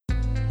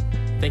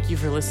Thank you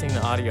for listening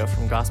to audio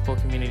from Gospel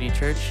Community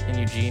Church in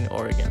Eugene,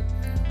 Oregon.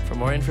 For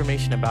more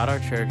information about our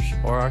church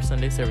or our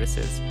Sunday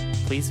services,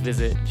 please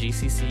visit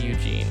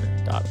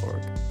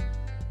gcceugene.org.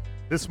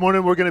 This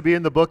morning we're going to be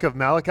in the book of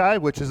Malachi,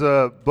 which is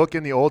a book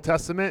in the Old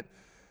Testament.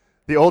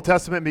 The Old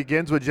Testament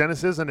begins with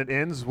Genesis and it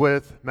ends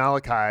with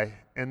Malachi,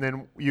 and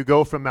then you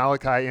go from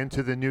Malachi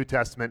into the New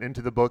Testament,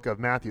 into the book of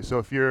Matthew. So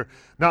if you're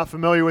not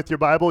familiar with your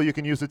Bible, you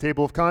can use the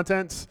table of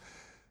contents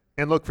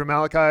and look for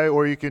Malachi,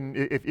 or you can,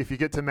 if you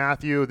get to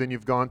Matthew, then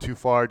you've gone too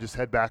far, just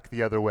head back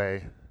the other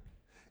way.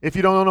 If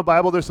you don't own a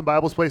Bible, there's some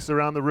Bibles placed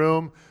around the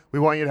room. We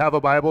want you to have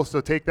a Bible,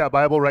 so take that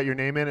Bible, write your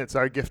name in. It's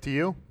our gift to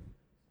you.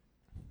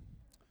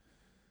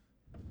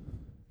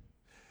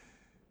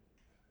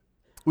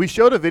 We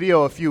showed a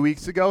video a few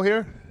weeks ago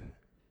here,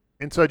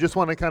 and so I just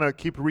want to kind of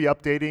keep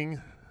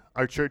re-updating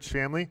our church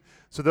family.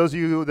 So those of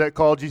you that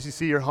call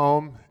GCC your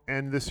home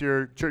and this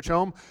your church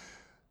home,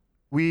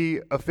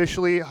 we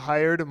officially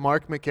hired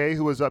Mark McKay,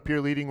 who was up here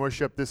leading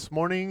worship this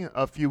morning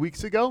a few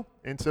weeks ago,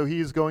 and so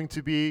he is going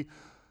to be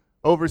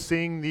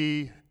overseeing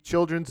the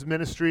children's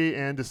ministry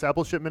and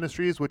discipleship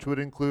ministries, which would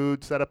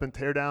include Setup and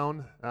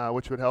Teardown,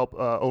 which would help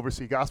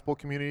oversee gospel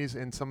communities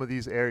in some of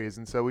these areas.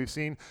 And so we've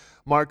seen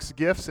Mark's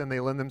gifts, and they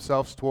lend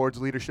themselves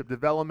towards leadership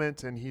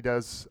development, and he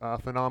does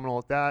phenomenal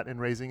at that, and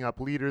raising up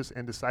leaders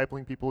and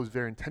discipling people is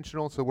very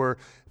intentional. So we're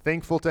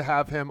thankful to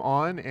have him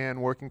on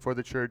and working for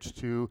the church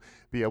to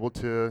be able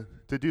to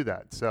do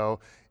that. So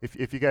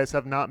if you guys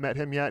have not met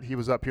him yet, he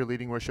was up here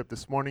leading worship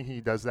this morning. He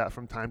does that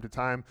from time to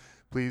time.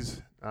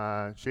 Please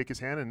shake his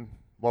hand and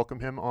welcome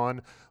him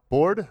on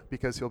board,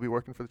 because he'll be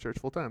working for the church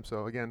full time.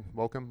 So again,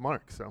 welcome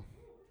Mark. So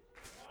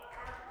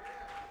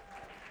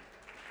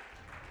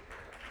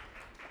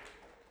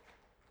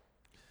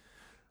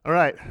all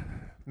right,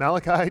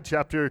 Malachi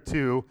chapter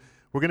 2.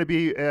 We're going to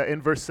be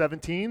in verse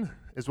 17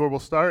 is where we'll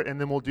start,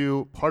 and then we'll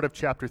do part of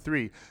chapter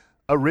 3.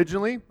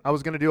 Originally, I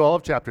was going to do all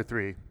of chapter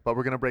 3, but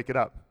we're going to break it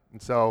up.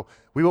 And so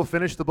we will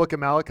finish the book of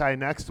Malachi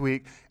next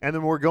week, and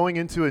then we're going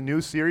into a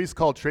new series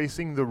called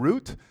Tracing the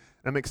Root.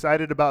 I'm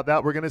excited about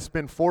that. We're going to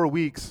spend 4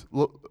 weeks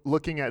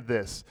looking at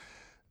this.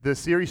 The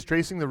series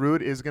Tracing the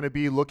Root is going to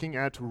be looking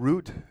at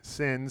root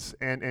sins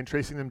and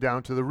tracing them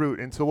down to the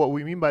root. And so what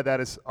we mean by that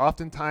is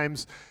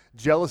oftentimes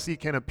jealousy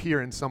can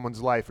appear in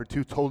someone's life for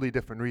two totally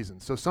different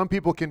reasons. So some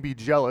people can be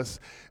jealous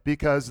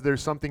because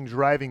there's something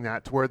driving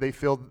that to where they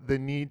feel the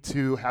need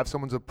to have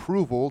someone's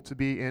approval to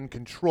be in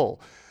control.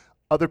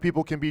 Other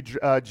people can be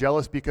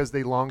jealous because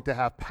they long to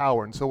have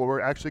power. And so what we're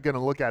actually going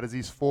to look at is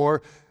these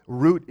 4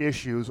 root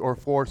issues, or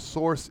 4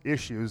 source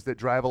issues that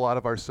drive a lot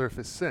of our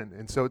surface sin.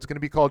 And so it's going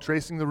to be called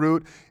Tracing the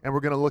Root, and we're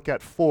going to look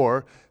at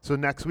 4. So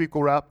next week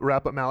we'll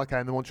wrap up Malachi,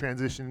 and then we'll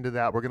transition into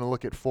that. We're going to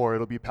look at 4.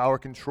 It'll be power,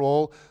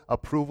 control,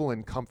 approval,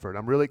 and comfort.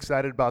 I'm really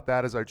excited about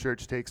that as our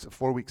church takes a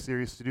 4-week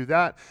series to do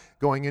that.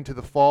 Going into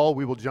the fall,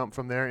 we will jump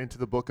from there into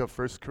the book of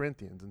 1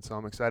 Corinthians. And so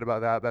I'm excited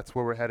about that. That's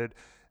where we're headed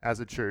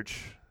as a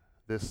church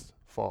this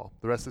fall,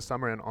 the rest of the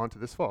summer and on to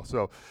this fall.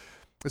 So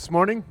this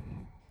morning,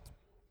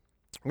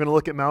 I'm going to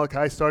look at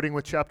Malachi starting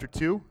with chapter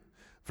 2,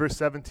 verse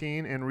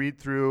 17, and read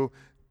through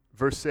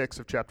verse 6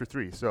 of chapter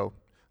 3. So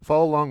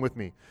follow along with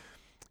me.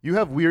 You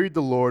have wearied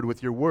the Lord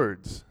with your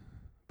words,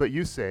 but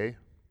you say,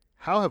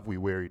 how have we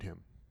wearied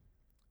him?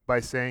 By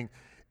saying,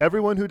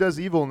 everyone who does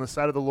evil in the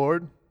sight of the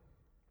Lord,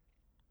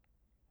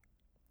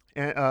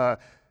 everyone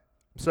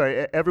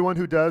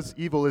who does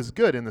evil is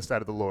good in the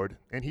sight of the Lord,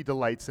 and he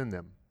delights in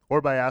them. Or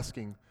by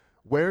asking,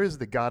 where is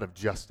the God of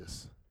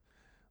justice?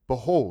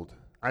 Behold,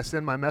 I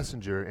send my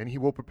messenger, and he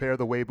will prepare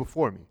the way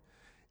before me.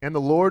 And the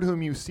Lord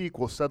whom you seek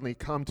will suddenly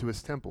come to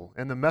his temple,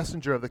 and the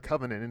messenger of the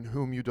covenant in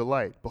whom you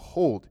delight.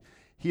 Behold,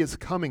 he is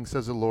coming,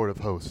 says the Lord of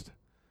hosts.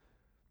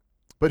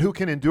 But who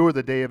can endure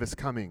the day of his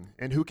coming,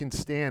 and who can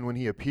stand when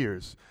he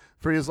appears?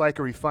 For he is like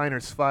a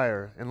refiner's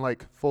fire, and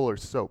like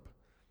fuller's soap.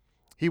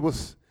 He will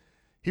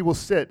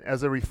sit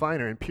as a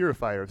refiner and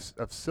purifier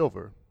of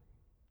silver.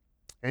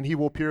 And he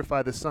will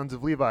purify the sons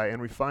of Levi and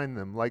refine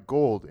them like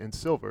gold and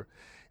silver.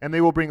 And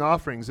they will bring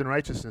offerings in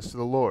righteousness to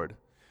the Lord.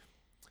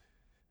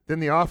 Then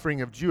the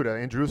offering of Judah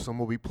and Jerusalem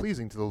will be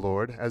pleasing to the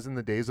Lord, as in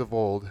the days of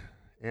old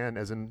and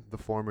as in the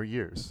former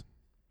years.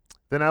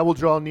 Then I will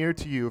draw near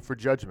to you for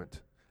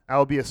judgment. I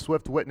will be a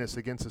swift witness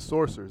against the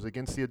sorcerers,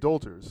 against the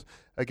adulterers,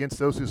 against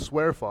those who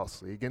swear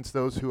falsely, against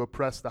those who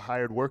oppress the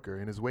hired worker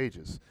in his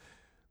wages,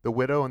 the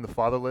widow and the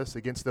fatherless,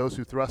 against those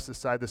who thrust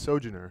aside the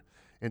sojourner,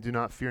 and do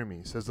not fear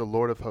me, says the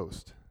Lord of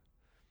hosts.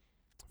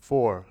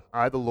 For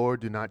I, the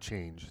Lord, do not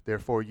change.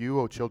 Therefore you,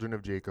 O children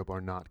of Jacob,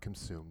 are not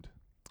consumed.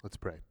 Let's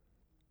pray.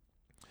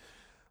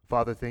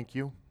 Father, thank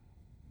you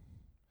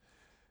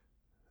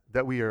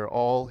that we are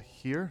all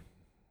here,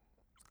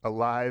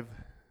 alive,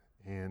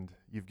 and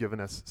you've given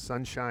us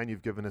sunshine,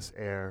 you've given us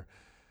air,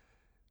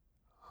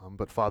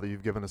 but Father,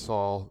 you've given us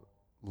all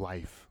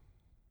life.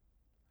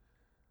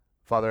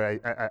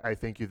 Father, I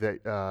thank you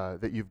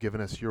that you've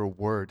given us your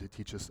word to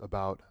teach us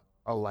about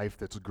a life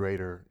that's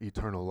greater,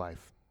 eternal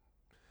life.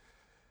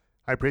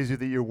 I praise you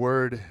that your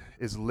word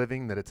is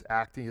living, that it's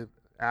active,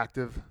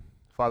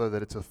 Father,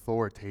 that it's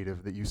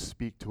authoritative, that you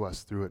speak to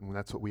us through it. And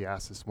that's what we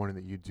ask this morning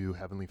that you do,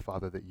 Heavenly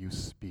Father, that you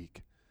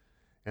speak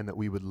and that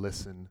we would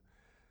listen.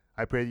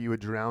 I pray that you would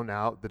drown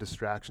out the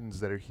distractions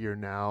that are here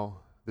now,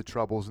 the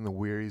troubles and the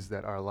worries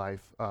that our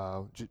life,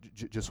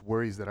 just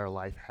worries that our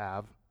life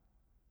have.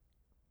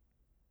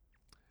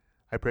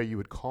 I pray you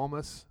would calm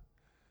us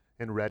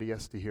and ready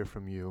us to hear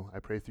from you. I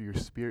pray through your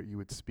Spirit you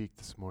would speak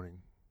this morning.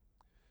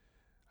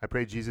 I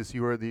pray, Jesus,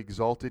 you are the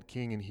exalted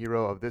King and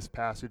hero of this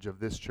passage, of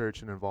this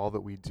church, and of all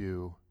that we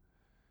do.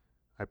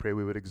 I pray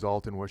we would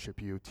exalt and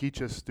worship you.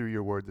 Teach us through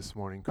your word this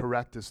morning.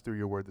 Correct us through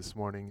your word this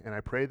morning. And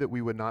I pray that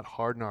we would not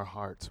harden our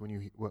hearts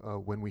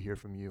when we hear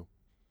from you.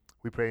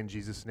 We pray in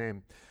Jesus'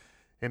 name.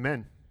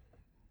 Amen.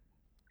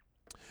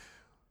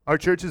 Our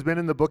church has been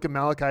in the book of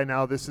Malachi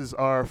now. This is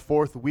our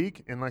 4th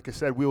week, and like I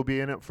said, we will be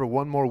in it for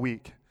one more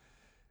week.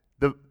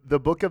 The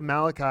book of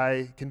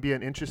Malachi can be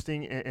an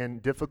interesting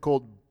and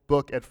difficult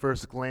book at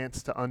first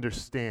glance to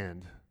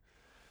understand.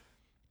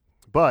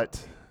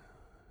 But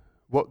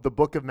what the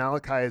book of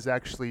Malachi is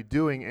actually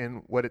doing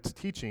and what it's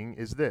teaching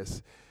is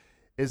this,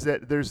 is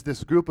that there's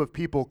this group of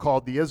people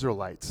called the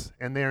Israelites,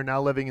 and they are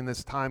now living in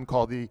this time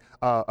called the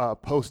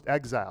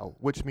post-exile,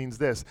 which means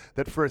this,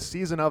 that for a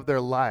season of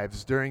their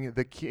lives during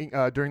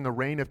the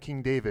reign of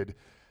King David,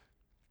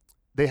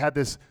 they had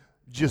this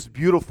just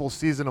beautiful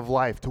season of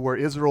life to where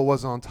Israel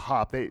was on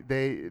top.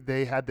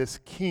 They had this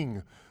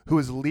king who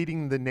was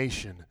leading the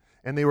nation,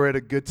 and they were at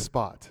a good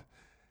spot.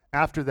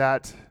 After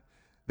that,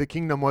 the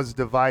kingdom was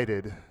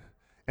divided,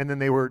 and then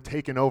they were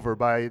taken over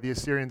by the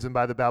Assyrians and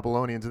by the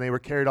Babylonians, and they were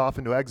carried off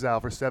into exile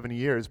for 70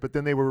 years, but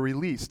then they were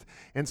released.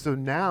 And so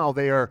now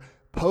they are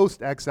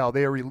post-exile.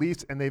 They are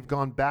released, and they've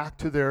gone back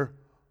to their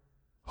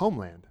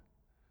homeland.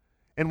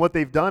 And what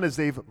they've done is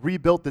they've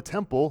rebuilt the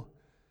temple,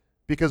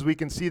 because we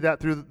can see that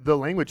through the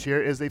language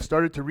here, is they've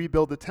started to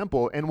rebuild the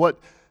temple. And what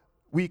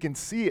we can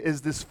see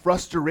is this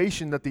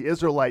frustration that the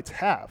Israelites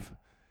have.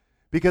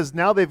 Because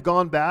now they've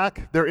gone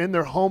back, they're in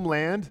their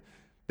homeland,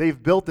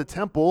 they've built the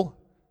temple,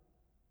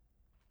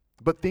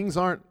 but things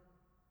aren't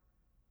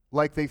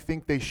like they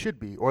think they should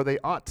be or they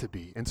ought to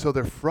be. And so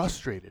they're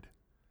frustrated.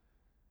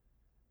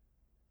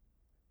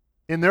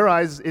 In their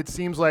eyes, it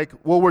seems like,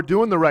 well, we're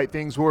doing the right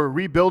things. We're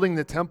rebuilding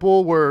the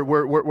temple.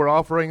 We're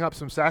offering up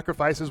some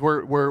sacrifices.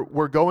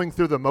 We're going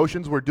through the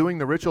motions. We're doing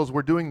the rituals.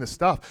 We're doing the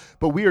stuff.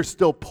 But we are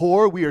still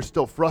poor. We are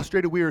still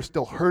frustrated. We are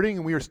still hurting,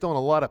 and we are still in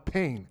a lot of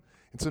pain.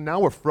 And so now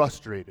we're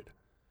frustrated.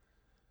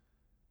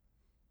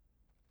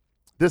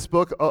 This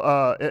book,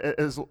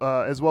 as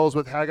well as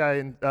with Haggai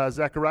and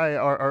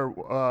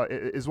Zechariah,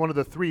 is one of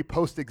the 3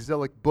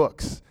 post-exilic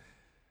books.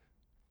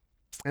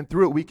 And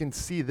through it, we can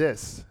see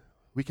this.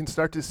 We can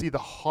start to see the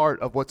heart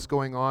of what's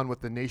going on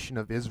with the nation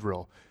of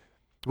Israel.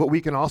 But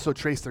we can also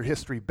trace their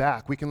history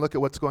back. We can look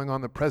at what's going on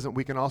in the present.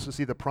 We can also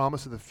see the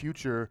promise of the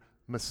future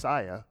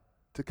Messiah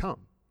to come.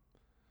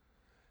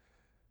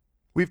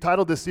 We've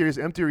titled this series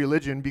Empty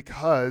Religion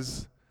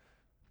because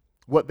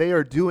what they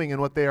are doing and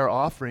what they are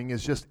offering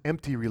is just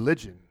empty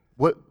religion.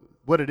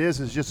 What it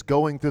is just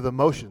going through the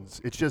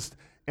motions. It's just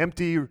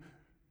empty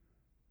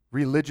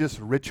religious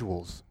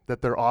rituals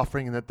that they're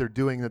offering and that they're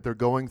doing, that they're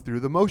going through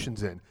the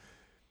motions in.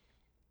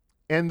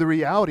 And the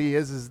reality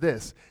is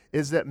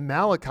that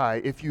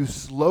Malachi, if you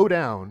slow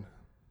down,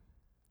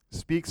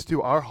 speaks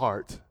to our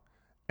heart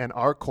and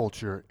our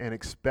culture, and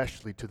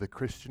especially to the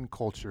Christian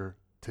culture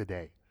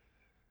today.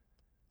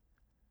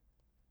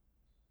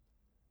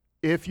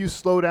 If you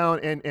slow down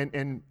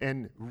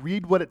and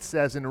read what it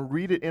says and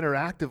read it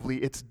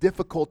interactively, it's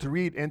difficult to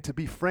read. And to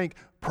be frank,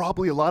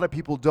 probably a lot of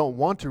people don't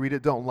want to read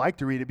it, don't like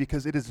to read it,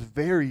 because it is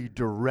very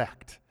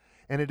direct.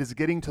 And it is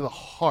getting to the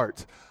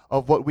heart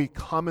of what we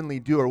commonly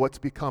do or what's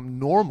become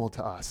normal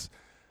to us.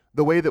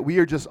 The way that we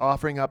are just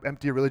offering up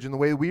empty religion, the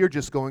way we are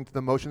just going through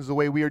the motions, the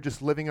way we are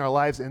just living our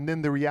lives. And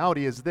then the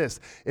reality is this,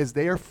 is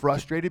they are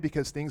frustrated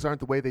because things aren't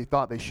the way they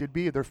thought they should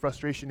be. Their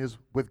frustration is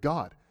with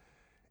God.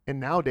 And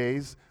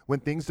nowadays, when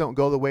things don't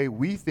go the way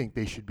we think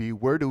they should be,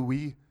 where do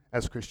we,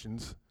 as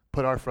Christians,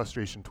 put our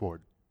frustration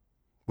toward?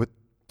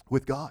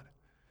 With God.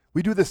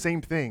 We do the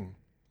same thing.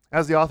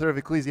 As the author of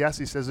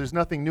Ecclesiastes says, there's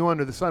nothing new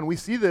under the sun. We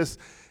see this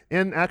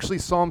in actually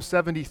Psalm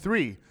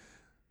 73.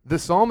 The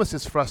psalmist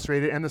is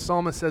frustrated, and the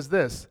psalmist says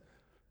this.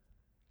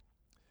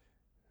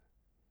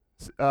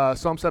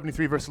 Psalm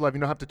 73, verse 11,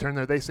 you don't have to turn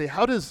there. They say,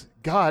 how does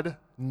God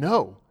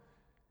know?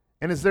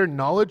 And is there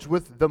knowledge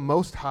with the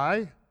Most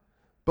High?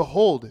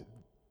 Behold,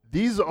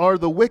 these are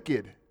the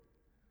wicked,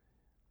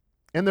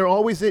 and they're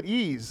always at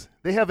ease.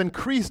 They have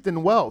increased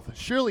in wealth.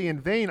 Surely in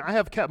vain I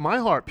have kept my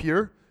heart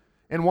pure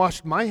and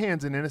washed my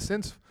hands in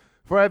innocence,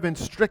 for I have been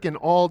stricken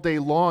all day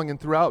long. And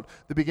throughout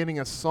the beginning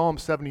of Psalm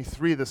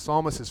 73, the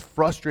psalmist is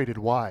frustrated.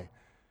 Why?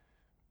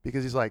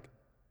 Because he's like,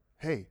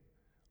 hey,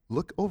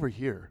 look over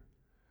here.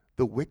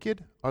 The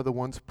wicked are the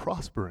ones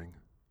prospering.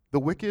 The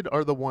wicked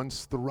are the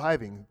ones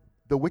thriving.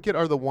 The wicked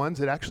are the ones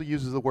that actually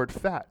uses the word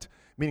fat,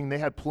 meaning they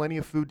had plenty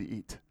of food to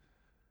eat.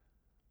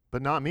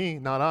 But not me,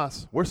 not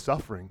us. We're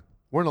suffering.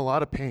 We're in a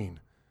lot of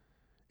pain.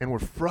 And we're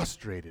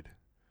frustrated.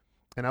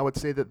 And I would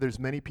say that there's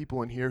many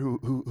people in here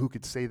who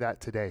could say that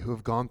today, who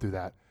have gone through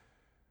that.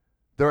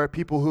 There are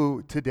people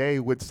who today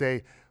would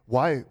say,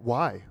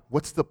 why?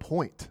 What's the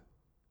point?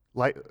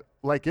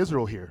 Like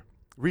Israel here.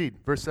 Read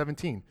verse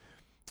 17.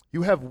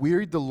 You have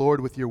wearied the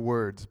Lord with your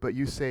words, but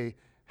you say,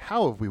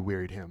 how have we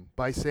wearied him?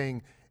 By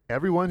saying,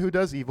 everyone who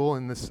does evil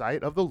in the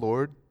sight of the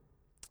Lord,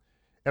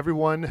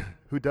 everyone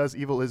who does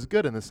evil is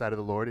good in the sight of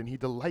the Lord, and he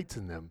delights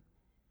in them.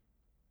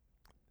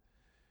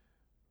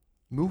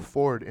 Move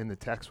forward in the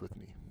text with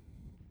me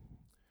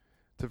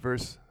to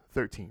verse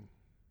 13.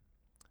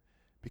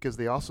 Because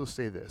they also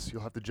say this.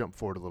 You'll have to jump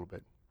forward a little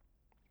bit.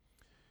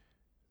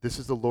 This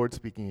is the Lord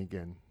speaking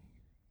again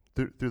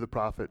through the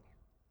prophet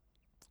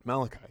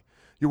Malachi.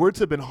 Your words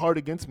have been hard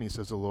against me,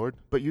 says the Lord,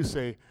 but you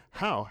say,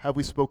 how have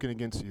we spoken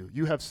against you?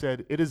 You have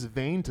said, it is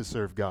vain to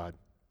serve God.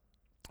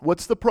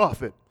 What's the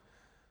profit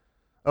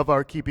of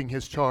our keeping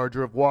his charge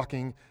or of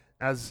walking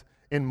as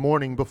in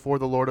mourning before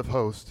the Lord of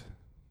hosts?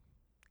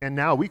 And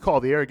now we call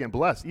the arrogant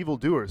blessed.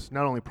 Evildoers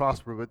not only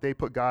prosper, but they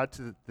put God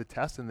to the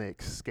test and they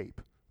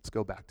escape. Let's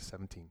go back to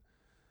 17.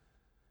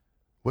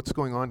 What's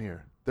going on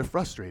here? They're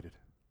frustrated.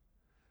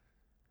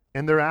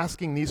 And they're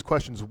asking these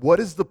questions. What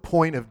is the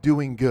point of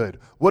doing good?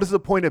 What is the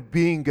point of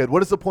being good?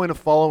 What is the point of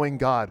following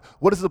God?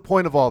 What is the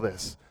point of all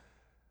this?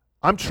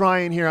 I'm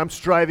trying here. I'm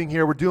striving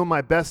here. We're doing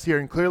my best here.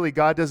 And clearly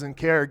God doesn't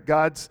care.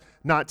 God's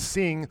not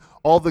seeing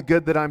all the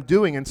good that I'm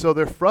doing. And so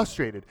they're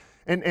frustrated.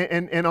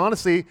 And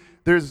honestly,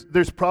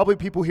 there's probably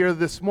people here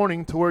this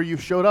morning to where you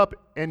showed up,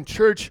 and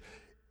church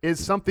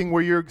is something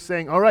where you're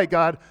saying, all right,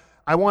 God,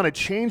 I want a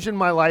change in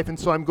my life, and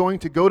so I'm going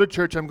to go to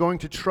church, I'm going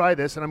to try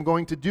this, and I'm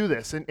going to do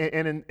this. And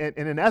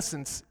in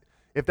essence,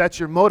 if that's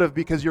your motive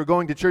because you're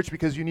going to church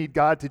because you need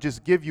God to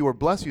just give you or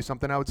bless you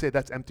something, I would say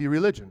that's empty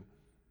religion.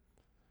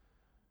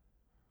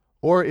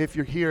 Or if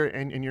you're here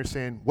and you're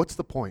saying, what's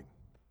the point?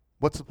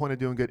 What's the point of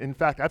doing good? In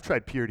fact, I've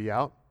tried purity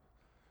out.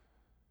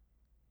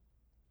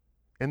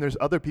 And there's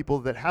other people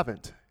that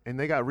haven't, and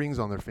they got rings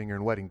on their finger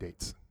and wedding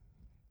dates.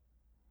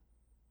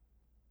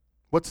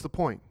 What's the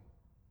point?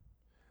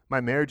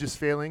 My marriage is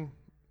failing.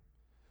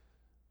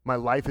 My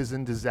life is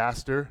in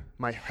disaster.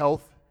 My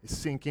health is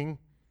sinking.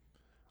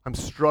 I'm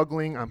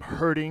struggling. I'm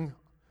hurting.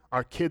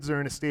 Our kids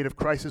are in a state of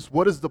crisis.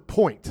 What is the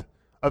point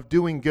of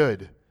doing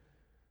good?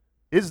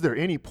 Is there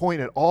any point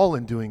at all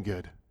in doing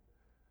good?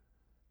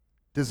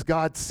 Does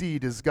God see?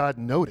 Does God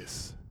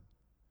notice?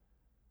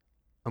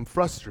 I'm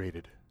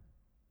frustrated.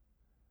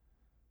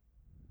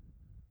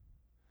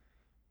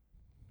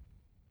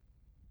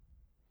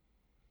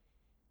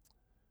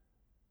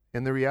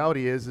 And the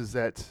reality is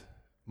that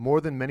more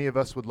than many of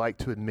us would like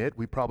to admit,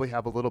 we probably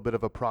have a little bit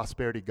of a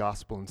prosperity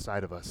gospel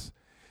inside of us.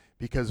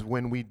 Because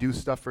when we do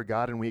stuff for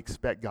God and we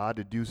expect God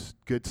to do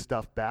good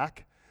stuff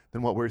back,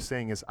 then what we're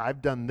saying is,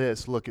 I've done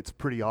this, look, it's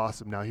pretty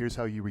awesome, now here's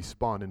how you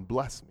respond and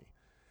bless me.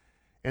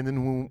 And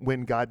then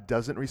when God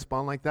doesn't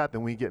respond like that,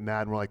 then we get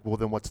mad and we're like, well,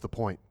 then what's the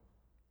point?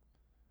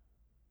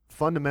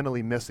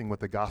 Fundamentally missing what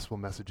the gospel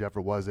message ever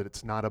was, that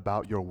it's not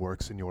about your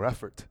works and your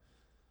effort.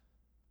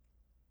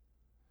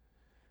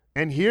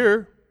 And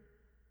here,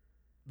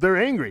 they're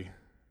angry.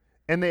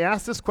 And they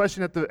ask this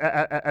question at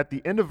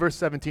the end of verse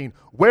 17,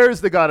 where is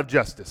the God of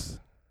justice?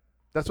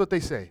 That's what they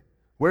say.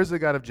 Where's the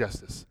God of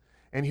justice?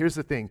 And here's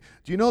the thing.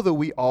 Do you know that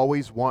we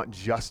always want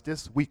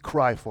justice? We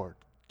cry for it.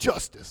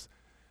 Justice.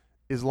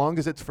 As long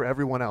as it's for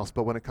everyone else.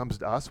 But when it comes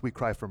to us, we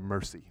cry for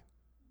mercy.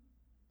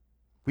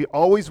 We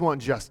always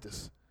want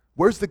justice.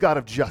 Where's the God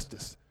of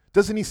justice?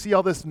 Doesn't he see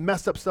all this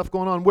messed up stuff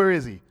going on? Where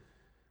is he?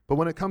 But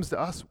when it comes to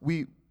us,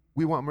 we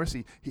want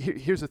mercy.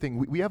 Here's the thing.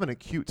 We have an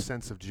acute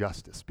sense of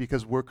justice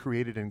because we're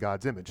created in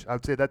God's image. I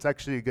would say that's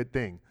actually a good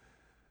thing.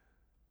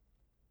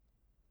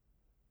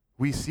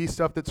 We see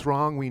stuff that's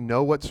wrong. We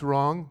know what's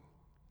wrong.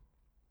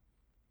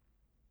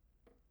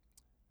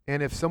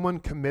 And if someone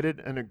committed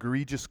an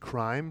egregious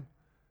crime,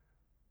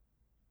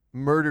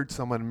 murdered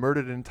someone,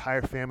 murdered an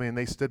entire family, and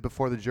they stood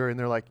before the jury and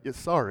they're like, yeah,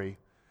 sorry.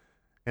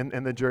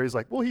 And the jury's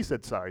like, well, he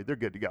said sorry. They're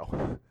good to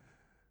go.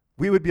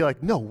 We would be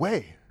like, no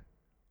way.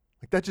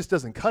 Like, that just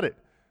doesn't cut it.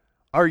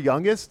 Our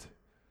youngest,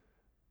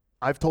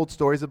 I've told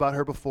stories about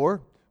her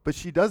before, but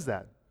she does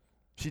that.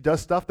 She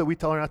does stuff that we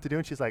tell her not to do,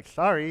 and she's like,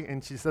 sorry,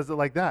 and she says it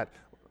like that.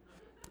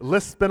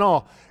 Lisp and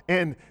all.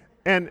 And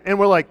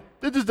we're like,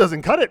 it just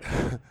doesn't cut it.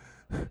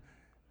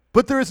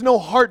 But there is no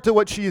heart to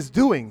what she is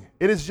doing.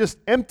 It is just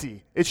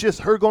empty. It's just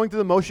her going through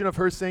the motion of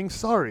her saying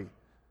sorry.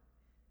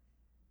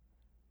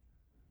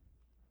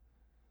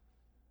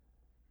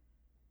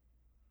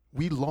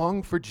 We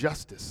long for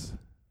justice.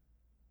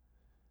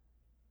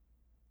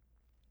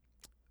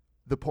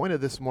 The point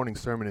of this morning's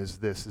sermon is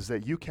this, is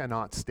that you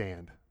cannot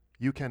stand.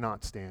 You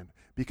cannot stand.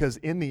 Because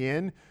in the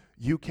end,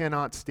 you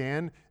cannot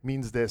stand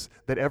means this,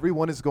 that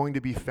everyone is going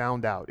to be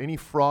found out. Any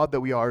fraud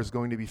that we are is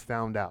going to be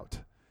found out.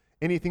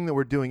 Anything that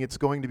we're doing, it's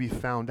going to be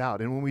found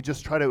out. And when we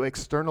just try to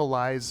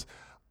externalize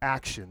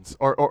actions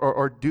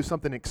or do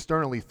something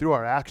externally through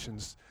our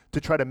actions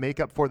to try to make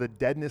up for the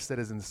deadness that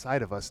is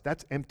inside of us,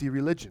 that's empty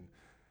religion.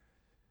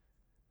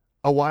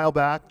 A while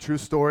back, true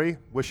story,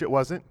 wish it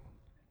wasn't,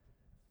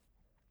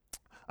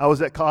 I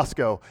was at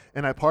Costco,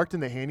 and I parked in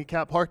the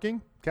handicap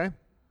parking, okay?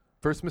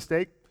 First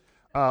mistake.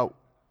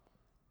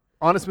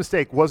 Honest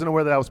mistake, wasn't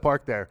aware that I was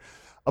parked there.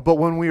 But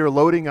when we were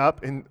loading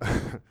up into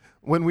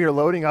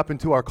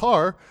our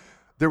car,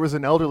 there was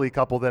an elderly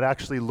couple that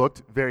actually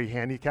looked very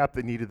handicapped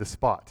that needed the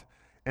spot.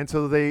 And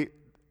so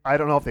I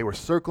don't know if they were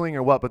circling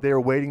or what, but they were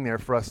waiting there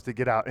for us to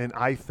get out, and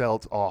I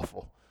felt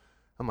awful.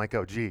 I'm like,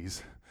 oh,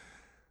 geez.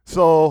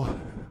 So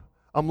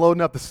I'm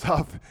loading up the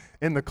stuff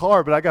in the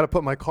car, but I got to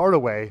put my cart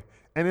away.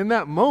 And in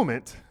that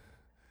moment,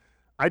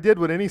 I did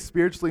what any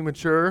spiritually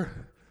mature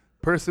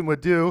person would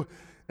do,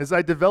 is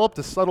I developed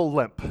a subtle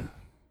limp.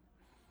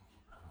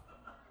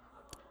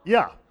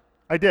 Yeah,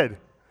 I did.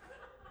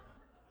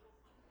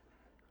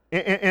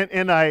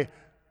 And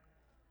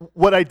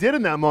what I did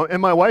in that moment,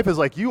 and my wife is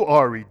like, you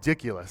are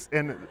ridiculous.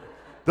 And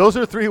those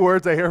are 3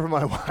 words I hear from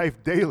my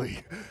wife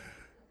daily.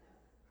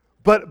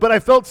 But I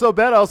felt so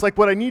bad, I was like,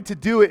 what I need to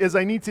do is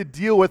I need to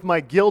deal with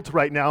my guilt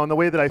right now in the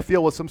way that I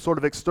feel with some sort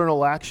of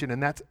external action,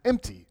 and that's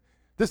empty.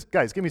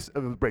 Guys, give me a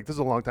break. This is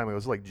a long time ago. It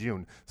was like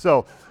June.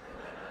 So,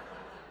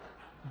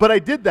 but I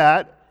did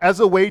that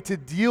as a way to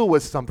deal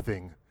with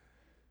something.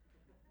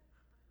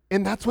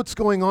 And that's what's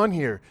going on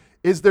here,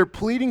 is they're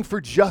pleading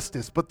for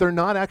justice, but they're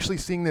not actually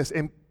seeing this.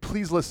 And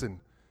please listen,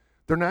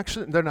 they're not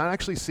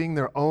actually seeing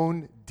their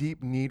own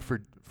deep need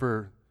for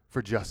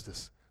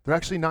justice. They're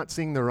actually not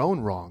seeing their own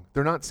wrong.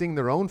 They're not seeing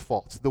their own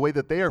faults, the way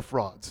that they are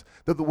frauds,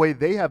 the way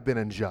they have been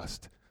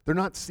unjust. They're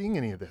not seeing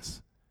any of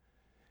this.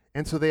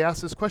 And so they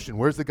ask this question,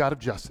 where's the God of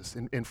justice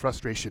in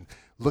frustration?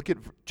 Look at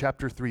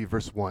chapter 3,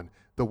 verse 1,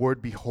 the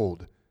word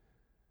behold.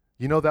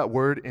 You know that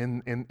word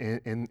in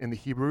the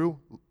Hebrew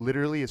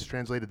literally is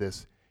translated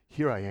this,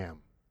 here I am.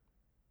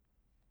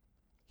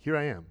 Here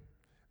I am.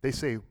 They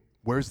say,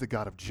 where's the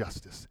God of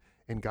justice?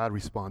 And God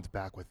responds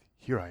back with,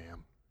 here I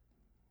am.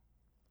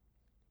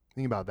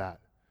 Think about that.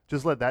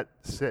 Just let that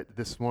sit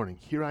this morning.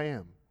 Here I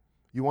am.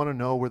 You want to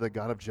know where the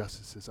God of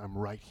justice is? I'm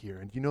right here.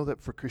 And you know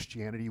that for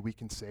Christianity, we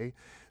can say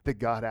that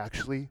God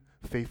actually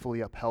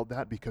faithfully upheld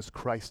that because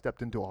Christ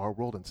stepped into our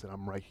world and said,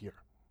 I'm right here.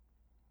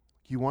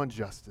 You want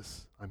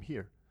justice? I'm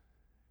here.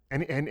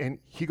 And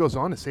he goes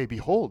on to say,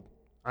 behold,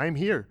 I am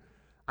here.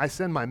 I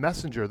send my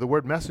messenger. The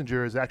word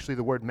messenger is actually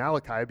the word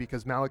Malachi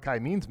because Malachi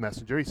means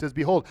messenger. He says,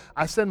 behold,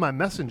 I send my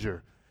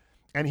messenger,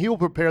 and he will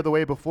prepare the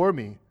way before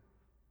me.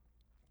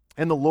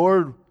 And the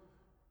Lord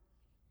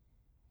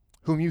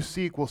whom you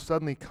seek will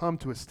suddenly come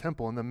to his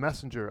temple, and the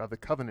messenger of the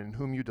covenant in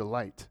whom you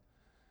delight.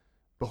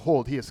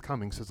 Behold, he is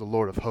coming, says the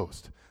Lord of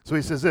hosts. So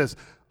he says this,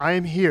 I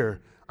am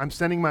here. I'm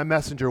sending my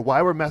messenger.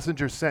 Why were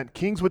messengers sent?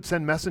 Kings would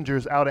send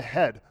messengers out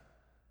ahead.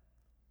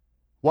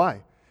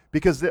 Why?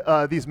 Because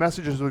these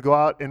messengers would go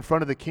out in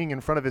front of the king,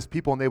 in front of his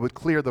people, and they would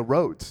clear the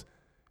roads.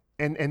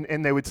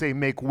 And they would say,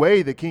 make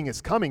way, the king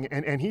is coming.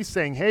 And he's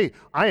saying, hey,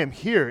 I am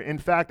here. In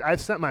fact,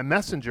 I've sent my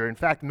messenger. In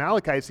fact,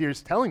 Malachi is here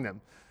is telling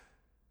them,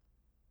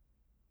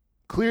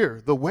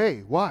 clear the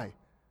way. Why?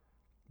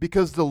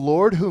 Because the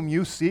Lord whom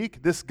you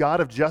seek, this God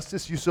of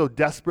justice you so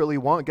desperately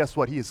want, guess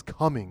what? He is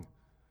coming.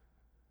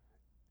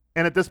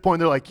 And at this point,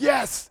 they're like,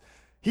 yes,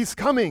 he's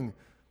coming.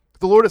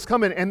 The Lord is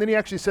coming. And then he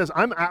actually says,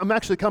 I'm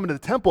actually coming to the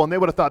temple. And they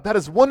would have thought, that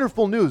is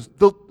wonderful news.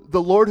 The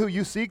Lord who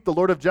you seek, the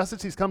Lord of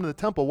justice, he's come to the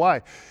temple.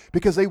 Why?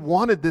 Because they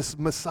wanted this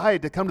Messiah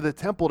to come to the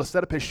temple to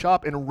set up his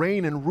shop and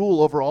reign and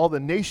rule over all the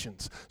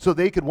nations so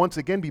they could once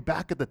again be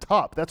back at the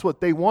top. That's what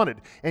they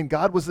wanted. And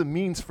God was the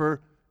means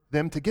for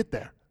them to get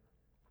there.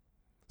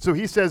 So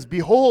he says,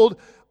 behold,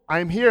 I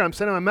am here. I'm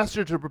sending my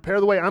messenger to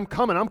prepare the way. I'm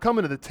coming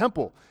to the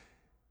temple.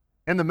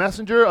 And the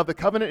messenger of the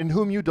covenant in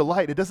whom you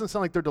delight. It doesn't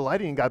sound like they're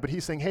delighting in God, but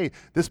he's saying, hey,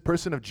 this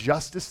person of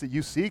justice that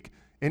you seek,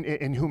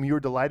 in whom you're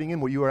delighting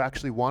in, what you are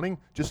actually wanting,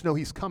 just know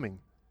he's coming.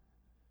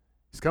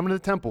 He's coming to the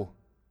temple.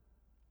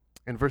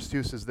 And verse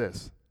 2 says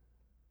this.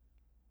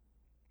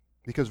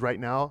 Because right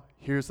now,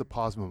 here's the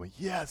pause moment.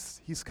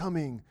 Yes, he's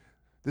coming.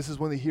 This is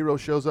when the hero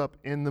shows up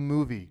in the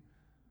movie.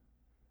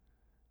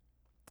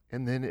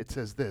 And then it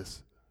says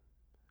this.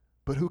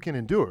 But who can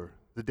endure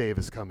the day of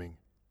his coming?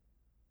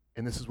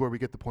 And this is where we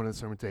get the point of the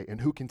sermon today. And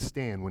who can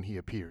stand when he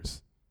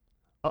appears?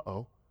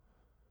 Uh-oh.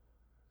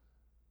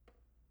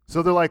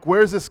 So they're like,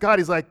 where's this God?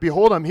 He's like,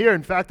 behold, I'm here.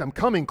 In fact, I'm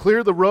coming.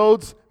 Clear the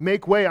roads.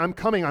 Make way. I'm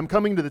coming. I'm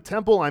coming to the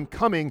temple. I'm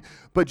coming.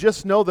 But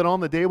just know that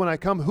on the day when I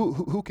come,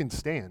 who can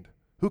stand?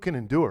 Who can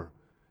endure?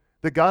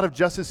 The God of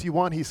justice you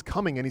want, he's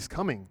coming, and he's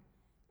coming.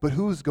 But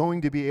who's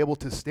going to be able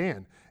to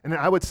stand? And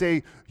I would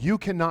say, you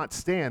cannot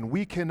stand.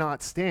 We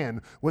cannot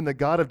stand when the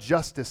God of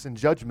justice and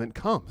judgment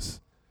comes.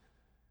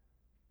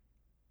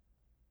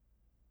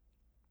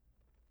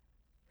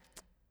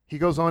 He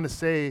goes on to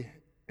say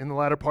in the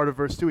latter part of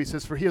verse 2, he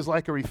says, for he is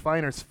like a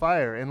refiner's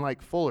fire and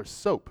like fuller's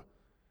soap.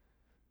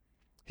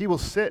 He will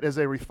sit as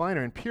a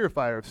refiner and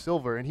purifier of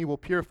silver, and he will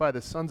purify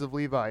the sons of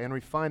Levi and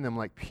refine them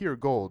like pure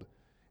gold,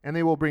 and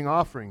they will bring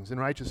offerings in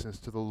righteousness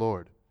to the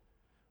Lord.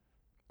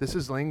 This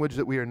is language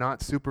that we are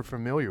not super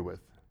familiar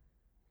with.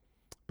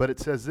 But it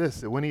says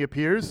this, that when he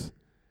appears,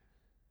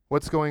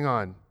 what's going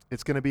on?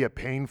 It's going to be a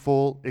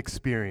painful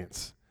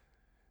experience.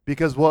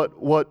 Because what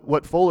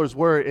fullers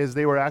were is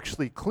they were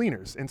actually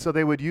cleaners. And so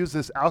they would use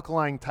this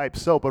alkaline type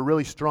soap, a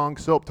really strong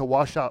soap, to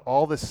wash out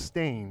all the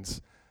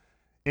stains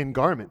in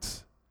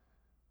garments.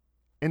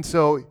 And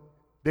so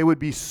they would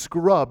be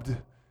scrubbed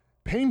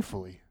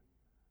painfully.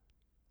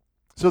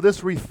 So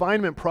this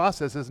refinement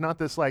process is not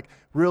this like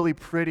really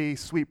pretty,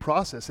 sweet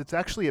process. It's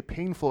actually a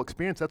painful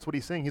experience. That's what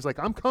he's saying. He's like,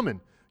 I'm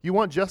coming. You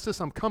want justice?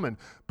 I'm coming.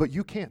 But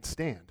you can't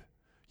stand.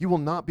 You will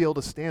not be able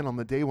to stand on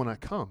the day when I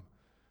come.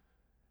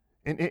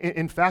 And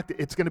in fact,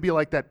 it's going to be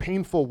like that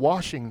painful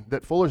washing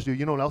that fullers do.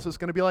 You know what else it's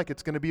going to be like?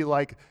 It's going to be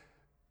like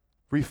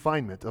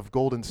refinement of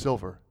gold and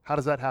silver. How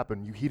does that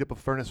happen? You heat up a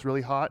furnace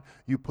really hot,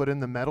 you put in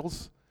the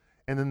metals,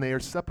 and then they are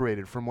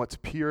separated from what's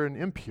pure and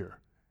impure.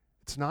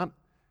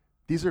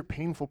 These are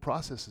painful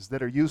processes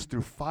that are used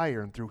through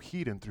fire and through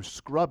heat and through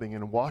scrubbing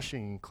and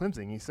washing and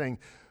cleansing. He's saying,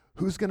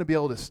 who's going to be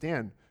able to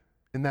stand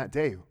in that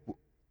day?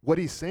 What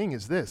he's saying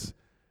is this,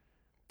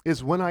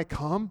 is when I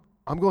come,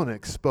 I'm going to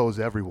expose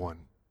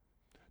everyone.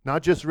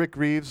 Not just Rick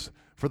Reeves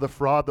for the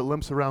fraud that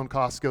limps around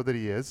Costco that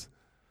he is.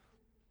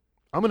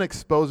 I'm going to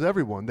expose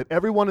everyone, that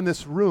everyone in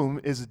this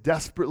room is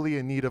desperately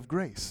in need of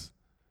grace.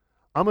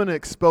 I'm going to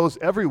expose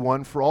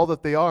everyone for all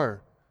that they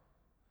are.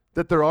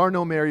 That there are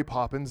no Mary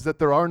Poppins, that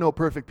there are no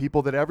perfect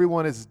people, that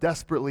everyone is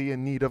desperately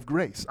in need of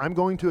grace. I'm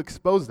going to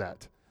expose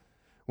that.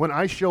 When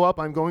I show up,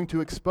 I'm going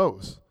to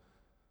expose.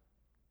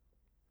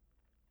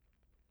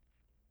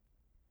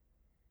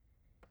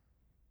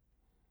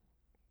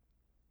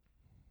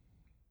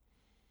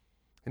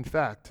 In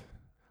fact,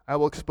 I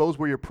will expose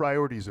where your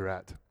priorities are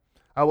at.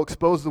 I will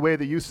expose the way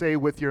that you say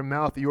with your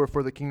mouth that you are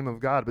for the kingdom of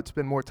God, but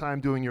spend more time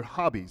doing your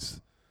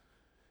hobbies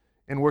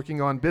and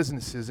working on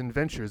businesses and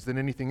ventures than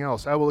anything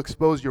else. I will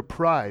expose your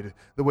pride,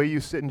 the way you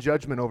sit in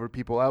judgment over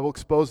people. I will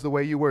expose the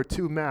way you wear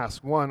 2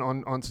 masks, one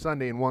on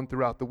Sunday and one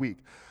throughout the week.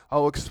 I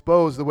will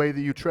expose the way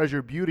that you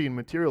treasure beauty and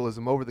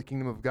materialism over the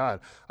kingdom of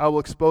God. I will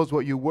expose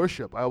what you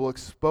worship. I will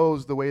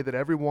expose the way that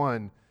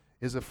everyone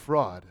is a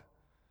fraud.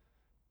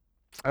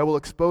 I will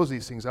expose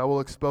these things. I will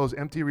expose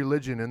empty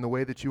religion and the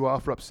way that you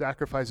offer up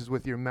sacrifices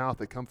with your mouth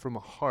that come from a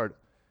heart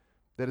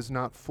that is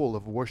not full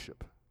of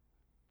worship.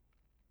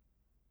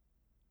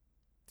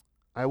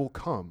 I will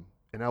come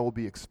and I will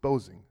be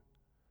exposing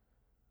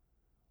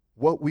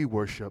what we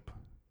worship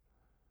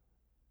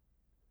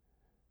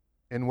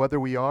and whether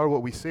we are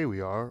what we say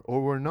we are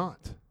or we're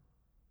not.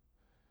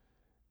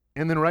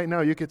 And then right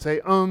now you could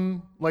say,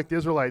 like the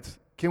Israelites,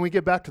 can we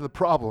get back to the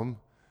problem?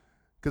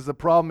 Because the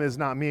problem is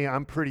not me,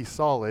 I'm pretty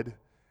solid.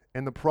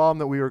 And the problem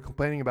that we were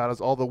complaining about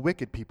is all the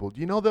wicked people. Do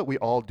you know that we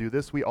all do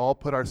this? We all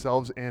put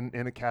ourselves in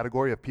a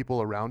category of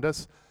people around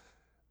us.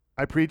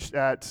 I preached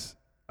at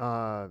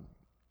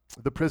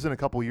the prison a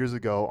couple years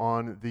ago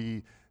on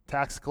the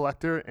tax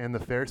collector and the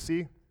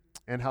Pharisee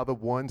and how the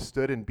one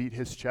stood and beat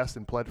his chest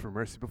and pled for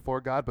mercy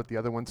before God, but the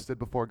other one stood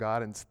before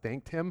God and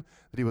thanked him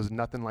that he was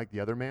nothing like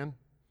the other man.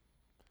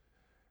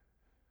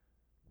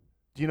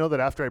 Do you know that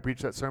after I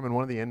preached that sermon,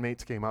 one of the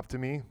inmates came up to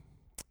me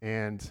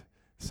and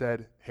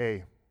said,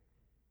 hey,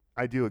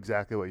 I do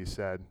exactly what you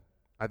said.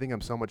 I think I'm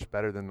so much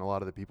better than a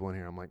lot of the people in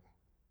here. I'm like,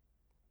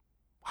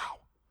 wow.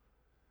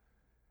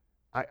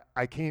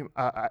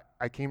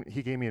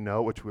 He gave me a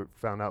note, which we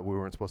found out we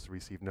weren't supposed to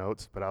receive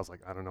notes, but I was like,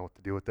 I don't know what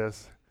to do with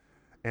this.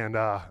 And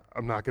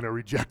I'm not going to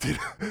reject it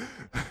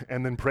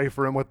and then pray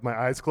for him with my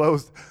eyes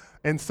closed.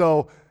 And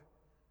so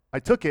I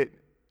took it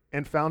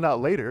and found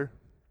out later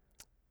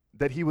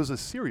that he was a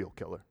serial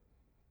killer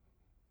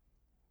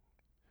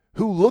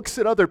who looks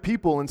at other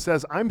people and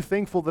says, I'm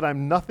thankful that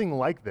I'm nothing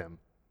like them.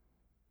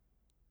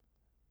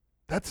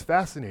 That's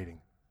fascinating.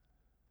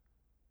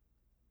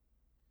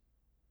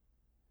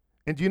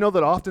 And do you know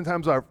that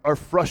oftentimes our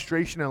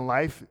frustration in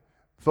life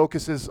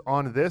focuses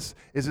on this,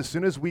 is as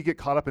soon as we get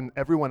caught up in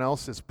everyone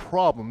else's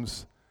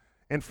problems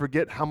and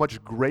forget how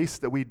much grace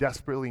that we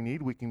desperately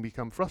need, we can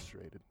become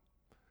frustrated.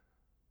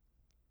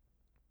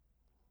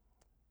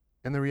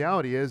 And the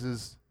reality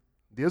is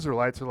the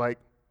Israelites are like,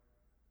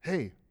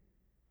 hey,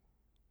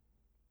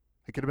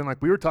 it could have been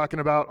like, we were talking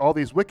about all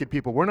these wicked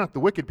people. We're not the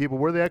wicked people.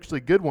 We're the actually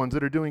good ones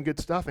that are doing good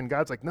stuff. And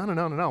God's like, no.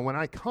 When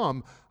I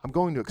come, I'm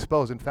going to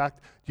expose. In fact,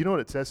 do you know what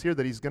it says here?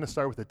 That he's going to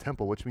start with the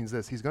temple, which means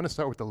this. He's going to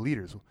start with the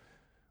leaders.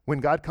 When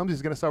God comes,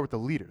 he's going to start with the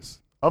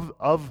leaders of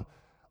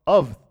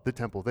the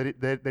temple.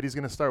 That he's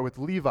going to start with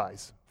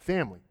Levi's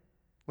family,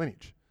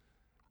 lineage.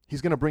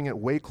 He's going to bring it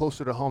way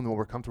closer to home than what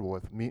we're comfortable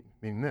with,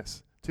 meaning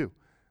this, too.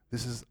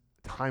 This is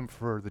time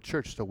for the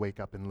church to wake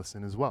up and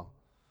listen as well.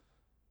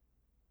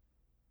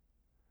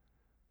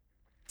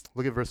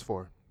 Look at verse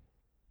 4.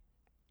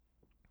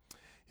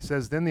 He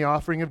says, then the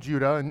offering of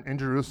Judah and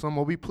Jerusalem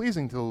will be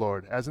pleasing to the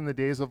Lord, as in the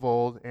days of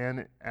old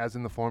and as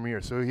in the former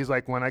years. So he's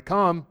like, when I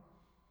come,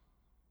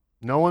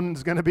 no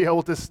one's going to be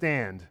able to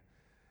stand.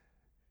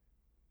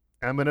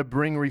 I'm going to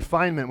bring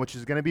refinement, which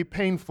is going to be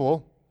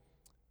painful.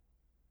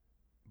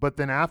 But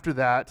then after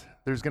that,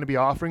 there's going to be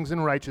offerings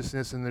in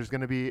righteousness, and there's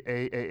going to be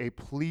a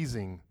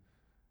pleasing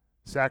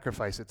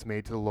sacrifice that's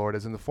made to the Lord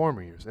as in the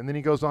former years. And then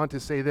he goes on to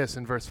say this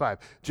in verse 5.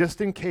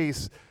 Just in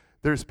case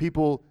There's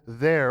people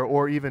there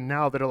or even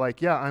now that are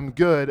like, yeah, I'm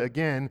good.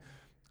 Again,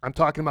 I'm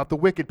talking about the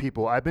wicked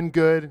people. I've been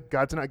good.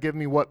 God's not giving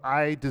me what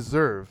I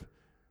deserve.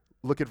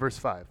 Look at verse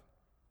 5.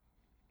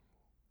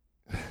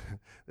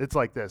 It's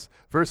like this.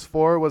 Verse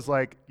 4 was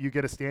like, you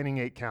get a standing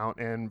 8 count,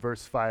 and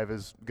verse 5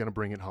 is going to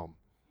bring it home.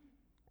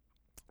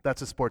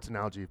 That's a sports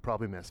analogy you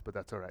probably missed, but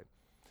that's all right.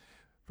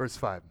 Verse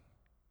 5.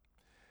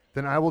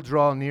 Then I will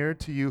draw near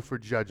to you for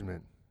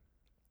judgment.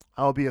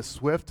 I will be a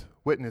swift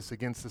witness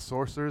against the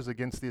sorcerers,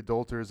 against the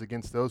adulterers,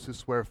 against those who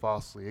swear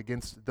falsely,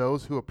 against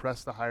those who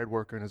oppress the hired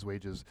worker in his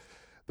wages,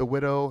 the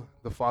widow,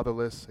 the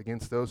fatherless,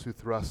 against those who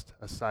thrust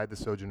aside the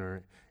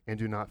sojourner and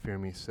do not fear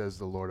me, says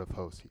the Lord of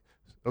hosts.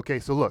 Okay,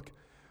 so look.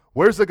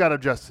 Where's the God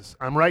of justice?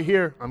 I'm right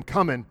here. I'm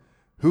coming.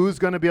 Who's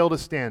going to be able to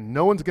stand?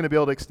 No one's going to be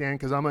able to stand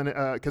because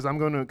I'm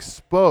going to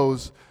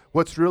expose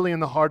what's really in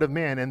the heart of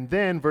man. And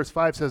then verse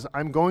 5 says,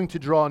 I'm going to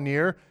draw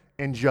near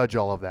and judge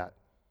all of that.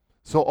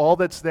 So all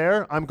that's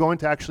there, I'm going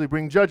to actually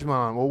bring judgment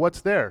on. Well, what's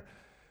there?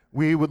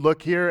 We would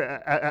look here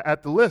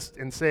at the list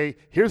and say,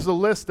 here's the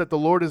list that the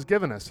Lord has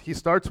given us. He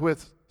starts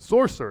with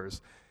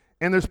sorcerers.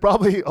 And there's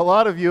probably a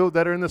lot of you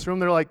that are in this room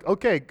that are like,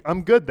 okay,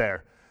 I'm good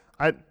there.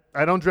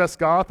 I don't dress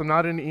goth. I'm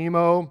not into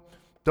emo.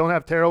 Don't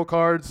have tarot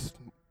cards.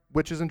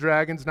 Witches and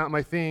dragons, not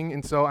my thing.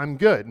 And so I'm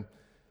good.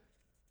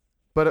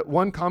 But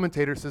one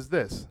commentator says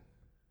this.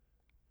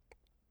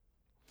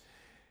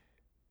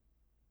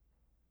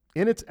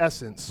 In its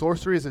essence,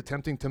 sorcery is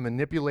attempting to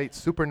manipulate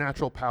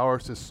supernatural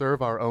powers to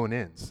serve our own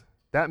ends.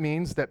 That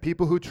means that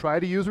people who try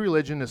to use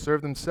religion to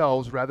serve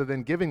themselves rather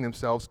than giving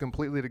themselves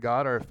completely to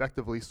God are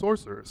effectively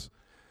sorcerers.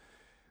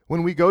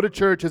 When we go to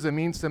church as a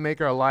means to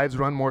make our lives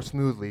run more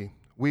smoothly,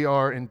 we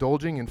are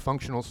indulging in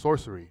functional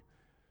sorcery.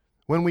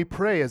 When we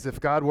pray as if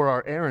God were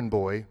our errand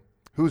boy,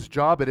 whose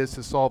job it is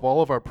to solve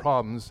all of our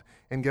problems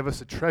and give us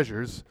the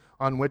treasures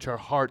on which our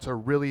hearts are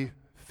really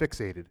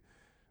fixated,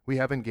 we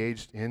have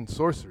engaged in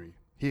sorcery.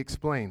 He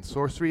explains,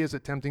 sorcery is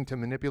attempting to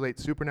manipulate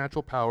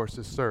supernatural powers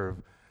to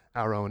serve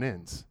our own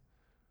ends.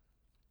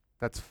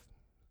 That's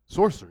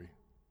sorcery.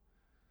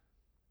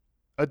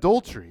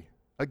 Adultery.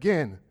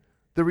 Again,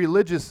 the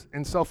religious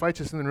and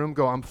self-righteous in the room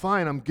go, I'm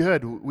fine, I'm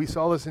good. We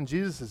saw this in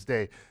Jesus'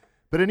 day.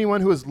 But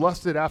anyone who has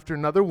lusted after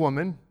another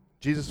woman,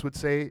 Jesus would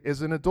say,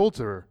 is an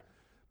adulterer.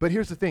 But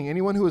here's the thing.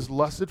 Anyone who has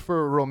lusted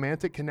for a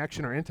romantic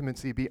connection or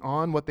intimacy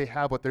beyond what they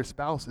have with their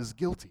spouse is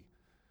guilty.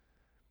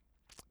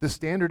 The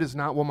standard is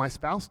not, well, my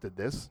spouse did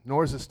this,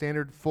 nor is the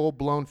standard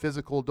full-blown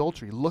physical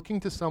adultery. Looking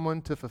to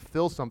someone to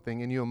fulfill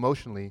something in you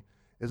emotionally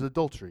is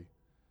adultery.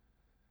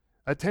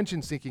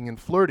 Attention-seeking and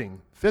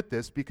flirting fit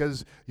this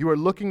because you are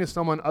looking to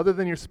someone other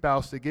than your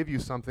spouse to give you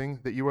something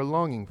that you are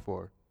longing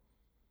for.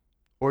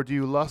 Or do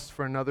you lust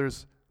for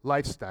another's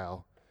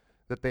lifestyle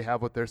that they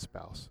have with their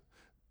spouse?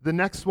 The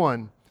next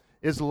one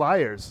is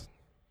liars.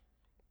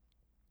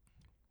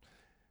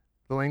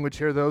 The language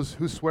here, those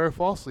who swear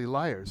falsely,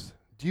 liars.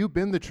 Do you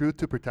bend the truth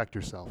to protect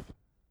yourself?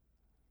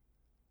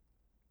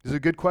 These are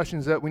good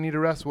questions that we need to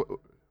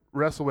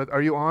wrestle with.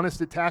 Are you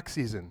honest at tax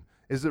season?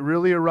 Is it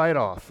really a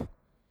write-off?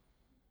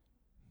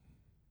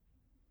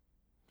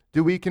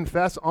 Do we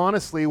confess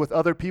honestly with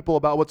other people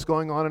about what's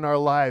going on in our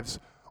lives?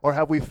 Or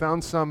have we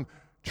found some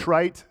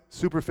trite,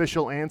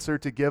 superficial answer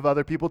to give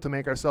other people to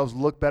make ourselves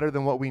look better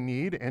than what we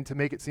need and to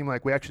make it seem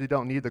like we actually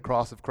don't need the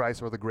cross of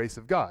Christ or the grace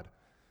of God?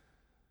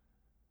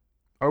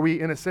 Are we,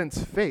 in a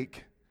sense,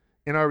 fake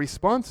in our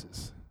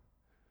responses?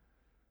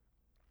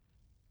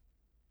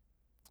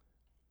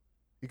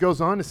 He goes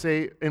on to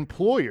say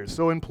employers.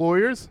 So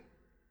employers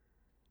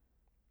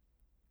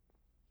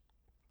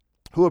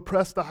who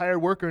oppress the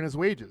hired worker in his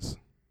wages.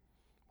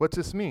 What's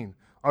this mean?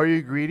 Are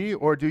you greedy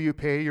or do you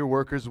pay your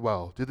workers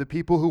well? Do the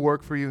people who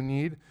work for you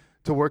need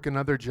to work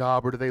another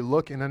job, or do they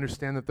look and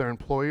understand that their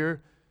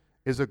employer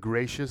is a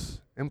gracious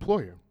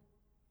employer?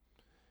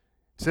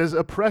 It says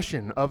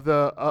oppression of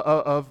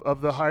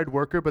the hired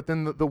worker, but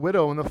then the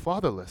widow and the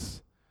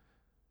fatherless.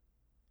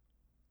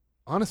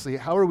 Honestly,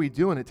 how are we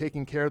doing at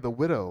taking care of the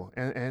widow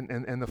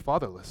and the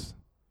fatherless?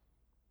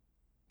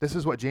 This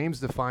is what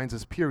James defines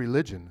as pure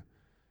religion.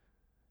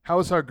 How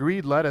has our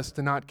greed led us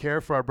to not care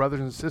for our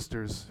brothers and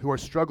sisters who are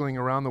struggling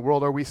around the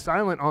world? Are we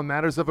silent on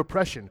matters of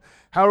oppression?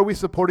 How are we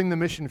supporting the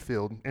mission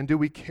field? And do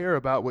we care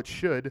about what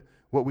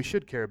we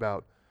should care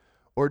about?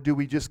 Or do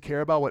we just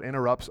care about what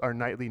interrupts our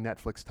nightly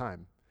Netflix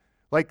time?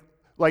 Like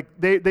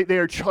they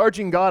are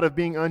charging God of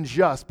being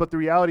unjust, but the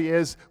reality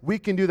is we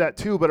can do that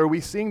too, but are we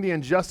seeing the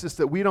injustice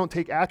that we don't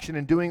take action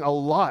and doing a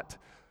lot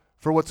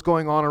for what's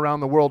going on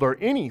around the world, or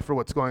anything for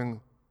what's going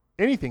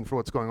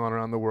on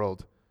around the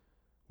world?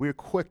 We are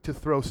quick to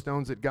throw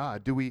stones at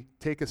God. Do we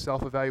take a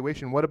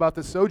self-evaluation? What about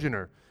the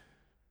sojourner?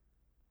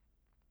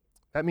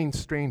 That means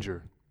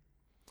stranger.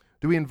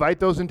 Do we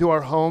invite those into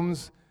our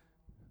homes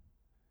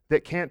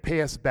that can't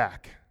pay us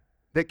back,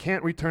 that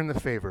can't return the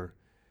favor?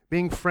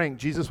 Being frank,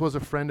 Jesus was a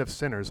friend of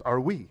sinners.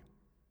 Are we?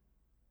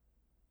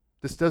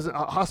 This doesn't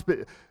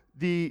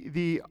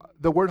the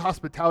word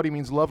hospitality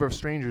means lover of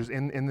strangers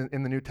in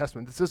the New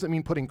Testament. This doesn't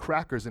mean putting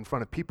crackers in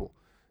front of people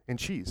and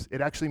cheese.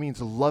 It actually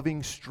means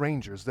loving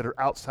strangers that are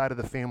outside of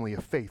the family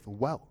of faith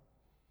well.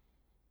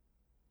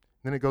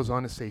 Then it goes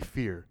on to say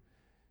fear.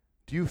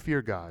 Do you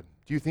fear God?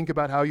 Do you think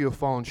about how you have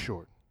fallen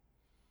short?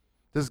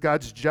 Does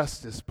God's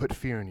justice put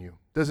fear in you?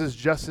 Does his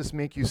justice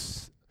make you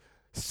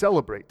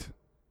celebrate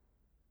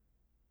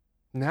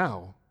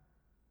now?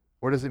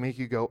 Or does it make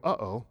you go,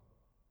 uh-oh?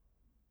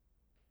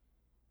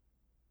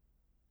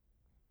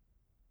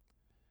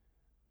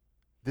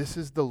 This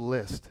is the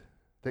list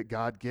that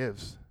God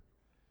gives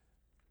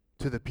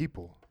to the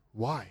people.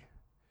 Why?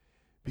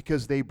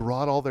 Because they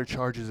brought all their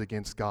charges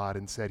against God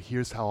and said,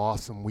 here's how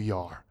awesome we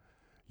are.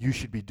 You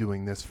should be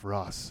doing this for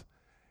us.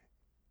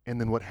 And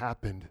then what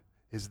happened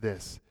is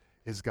this,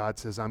 is God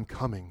says, I'm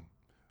coming,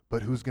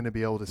 but who's going to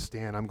be able to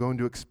stand? I'm going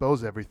to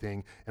expose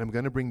everything, and I'm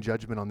going to bring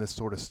judgment on this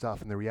sort of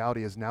stuff. And the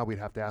reality is now we'd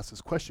have to ask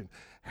this question,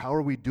 how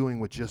are we doing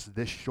with just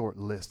this short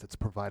list that's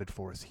provided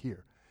for us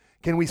here?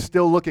 Can we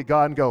still look at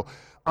God and go,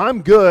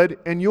 I'm good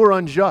and you're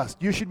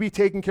unjust. You should be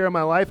taking care of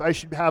my life. I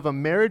should have a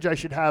marriage. I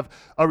should have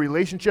a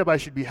relationship. I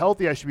should be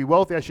healthy. I should be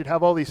wealthy. I should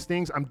have all these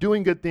things. I'm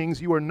doing good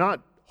things. You are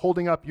not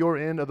holding up your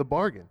end of the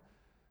bargain.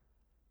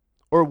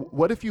 Or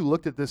what if you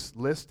looked at this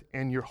list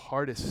and your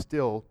heart is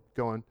still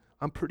going,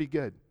 I'm pretty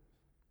good.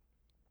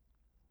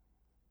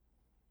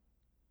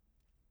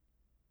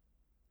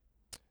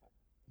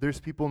 There's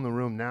people in the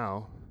room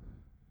now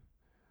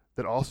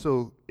that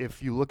also,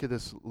 if you look at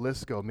this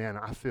list, go, man,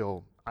 I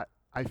feel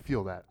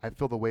that. I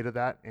feel the weight of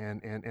that,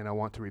 and I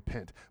want to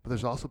repent. But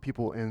there's also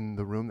people in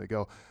the room that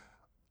go,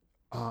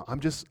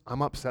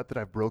 I'm upset that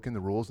I've broken the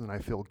rules and I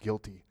feel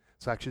guilty.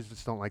 So I actually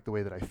just don't like the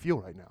way that I feel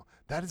right now.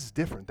 That is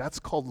different. That's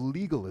called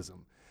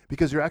legalism,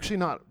 because you're actually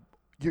not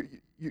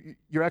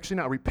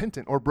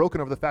repentant or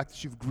broken over the fact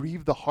that you've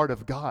grieved the heart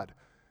of God.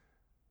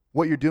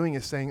 What you're doing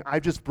is saying,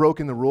 I've just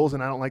broken the rules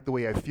and I don't like the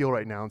way I feel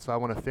right now, and so I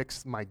want to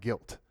fix my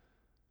guilt.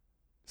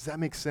 Does that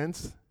make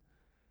sense?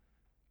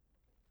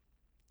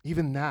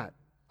 Even that,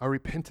 our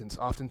repentance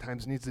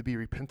oftentimes needs to be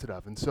repented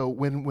of. And so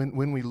when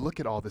we look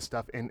at all this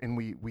stuff and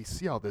we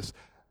see all this,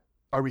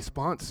 our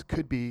response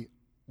could be,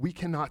 we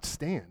cannot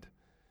stand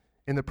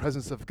in the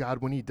presence of God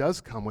when he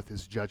does come with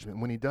his judgment,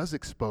 when he does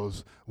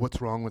expose what's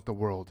wrong with the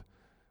world.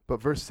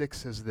 But verse 6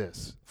 says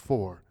this,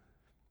 For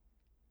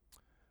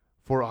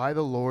I,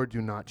 the Lord,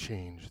 do not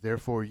change.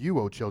 Therefore you,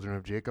 O children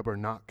of Jacob, are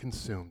not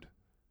consumed.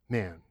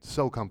 Man,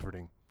 so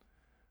comforting.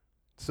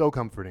 So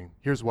comforting.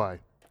 Here's why.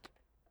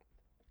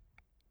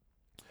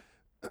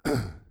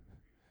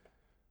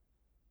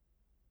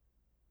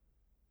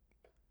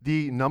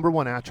 The number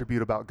one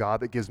attribute about God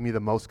that gives me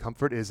the most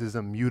comfort is his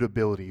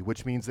immutability,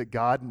 which means that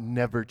God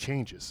never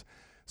changes.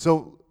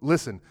 So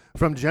listen,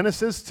 from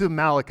Genesis to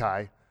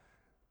Malachi,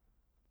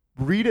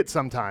 read it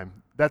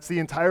sometime. That's the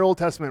entire Old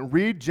Testament.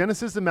 Read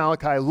Genesis to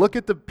Malachi, look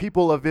at the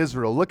people of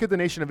Israel, look at the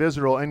nation of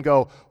Israel and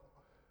go,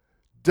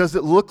 does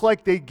it look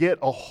like they get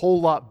a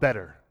whole lot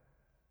better?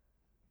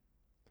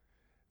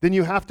 Then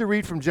you have to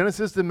read from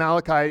Genesis to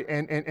Malachi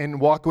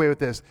and walk away with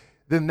this.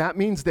 Then that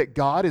means that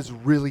God is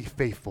really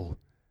faithful.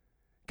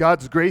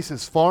 God's grace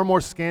is far more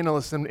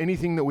scandalous than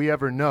anything that we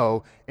ever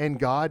know, and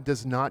God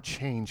does not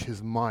change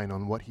his mind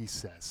on what he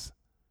says.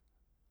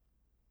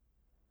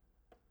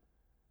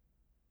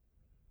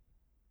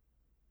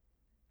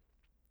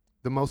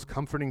 The most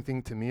comforting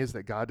thing to me is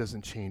that God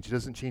doesn't change. He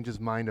doesn't change his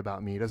mind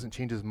about me. He doesn't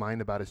change his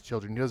mind about his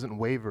children. He doesn't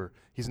waver.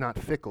 He's not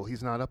fickle.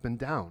 He's not up and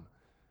down.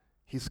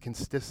 He's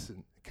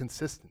consistent,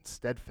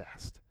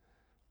 steadfast,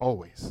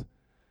 always.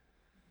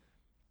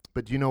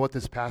 But do you know what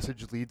this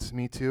passage leads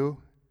me to?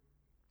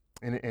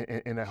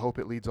 And I hope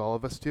it leads all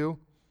of us to,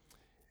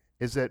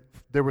 is that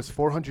there was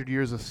 400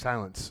 years of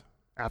silence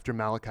after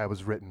Malachi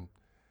was written.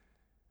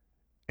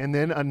 And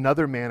then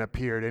another man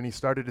appeared, and he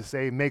started to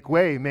say, make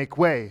way, make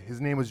way.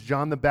 His name was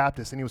John the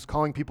Baptist, and he was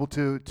calling people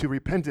to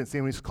repentance,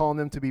 and he was calling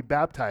them to be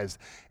baptized.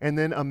 And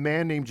then a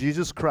man named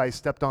Jesus Christ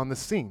stepped on the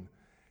scene,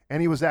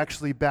 and he was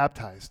actually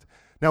baptized.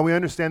 Now, we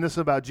understand this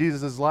about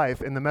Jesus'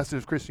 life, and the message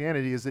of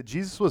Christianity is that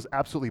Jesus was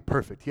absolutely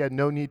perfect. He had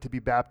no need to be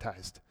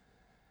baptized.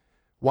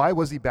 Why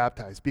was he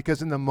baptized?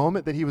 Because in the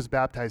moment that he was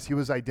baptized, he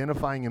was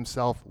identifying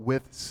himself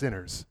with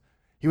sinners.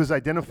 He was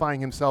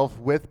identifying himself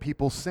with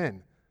people's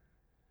sin.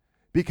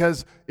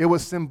 Because it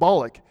was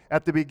symbolic.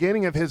 At the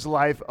beginning of his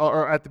life,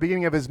 or at the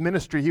beginning of his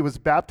ministry, he was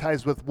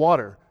baptized with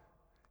water.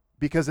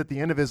 Because at the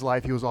end of his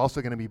life, he was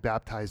also going to be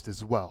baptized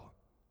as well.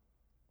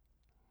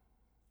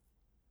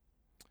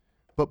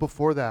 But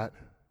before that,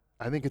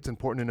 I think it's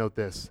important to note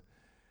this.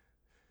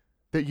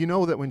 That you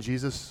know that when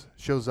Jesus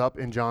shows up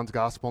in John's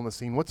gospel on the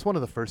scene, what's one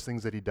of the first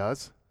things that he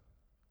does?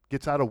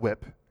 Gets out a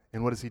whip,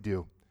 and what does he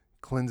do?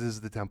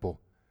 Cleanses the temple.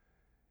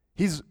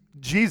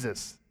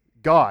 Jesus,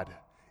 God,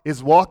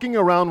 is walking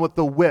around with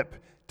the whip,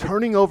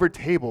 turning over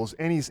tables,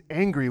 and he's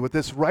angry with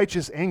this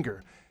righteous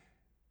anger.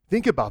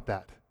 Think about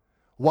that.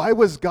 Why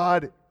was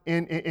God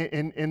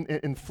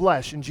in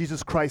flesh, in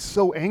Jesus Christ,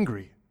 so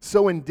angry,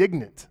 so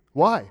indignant?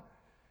 Why?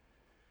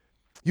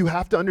 You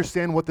have to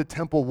understand what the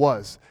temple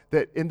was.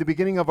 That in the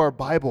beginning of our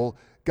Bible,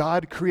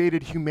 God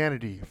created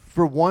humanity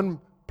for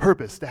one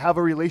purpose, to have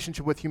a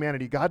relationship with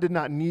humanity. God did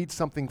not need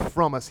something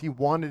from us. He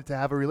wanted to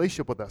have a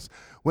relationship with us.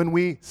 When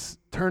we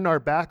turn our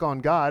back on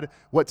God,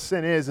 what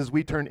sin is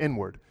we turn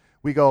inward.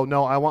 We go,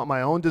 no, I want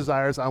my own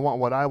desires, I want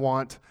what I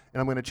want, and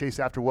I'm going to chase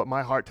after what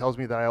my heart tells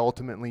me that I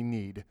ultimately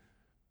need.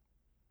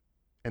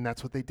 And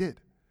that's what they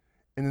did.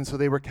 And then so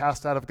they were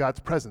cast out of God's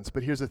presence.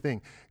 But here's the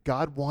thing.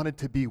 God wanted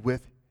to be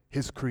with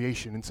his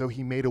creation, and so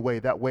he made a way.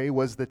 That way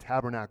was the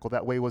tabernacle.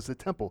 That way was the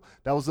temple.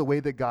 That was the way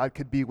that God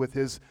could be with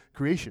his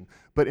creation.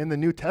 But in the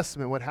New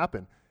Testament, what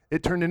happened?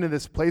 It turned into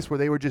this place where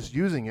they were just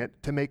using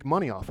it to make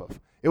money off of.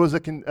 It was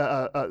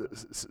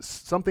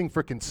something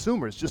for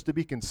consumers, just to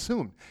be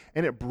consumed.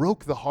 And it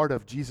broke the heart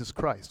of Jesus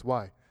Christ.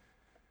 Why?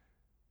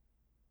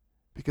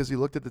 Because he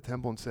looked at the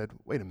temple and said,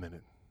 wait a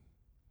minute.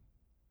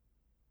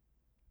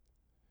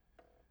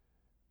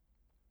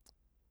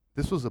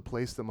 This was a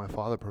place that my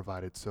Father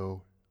provided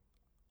so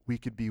we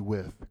could be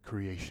with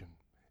creation,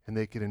 and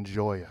they could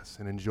enjoy us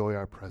and enjoy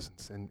our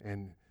presence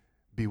and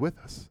be with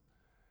us.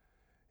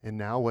 And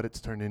now what it's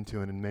turned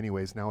into, and in many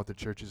ways now what the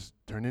church has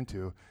turned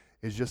into,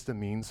 is just a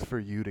means for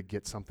you to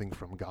get something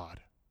from God.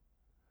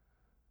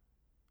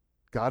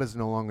 God is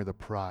no longer the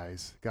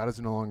prize. God is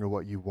no longer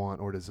what you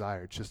want or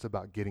desire. It's just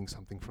about getting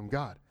something from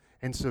God.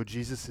 And so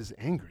Jesus is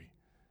angry.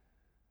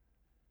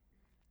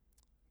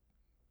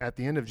 At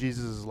the end of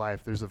Jesus'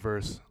 life, there's a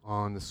verse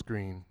on the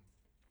screen.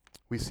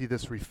 We see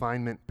this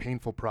refinement,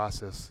 painful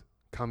process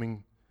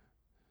coming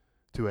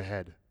to a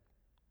head.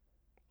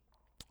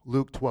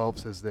 Luke 12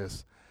 says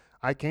this,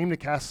 I came to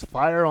cast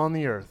fire on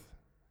the earth,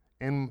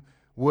 and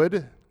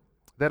would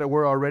that it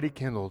were already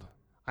kindled.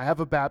 I have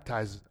a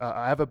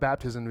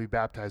baptism to be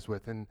baptized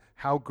with, and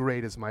how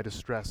great is my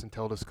distress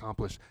until it is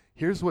accomplished.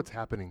 Here's what's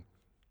happening,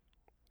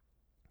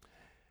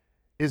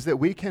 is that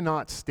we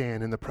cannot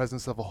stand in the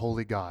presence of a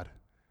holy God.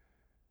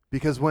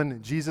 Because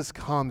when Jesus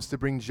comes to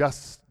bring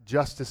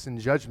justice and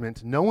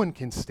judgment, no one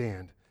can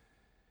stand.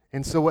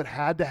 And so what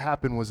had to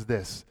happen was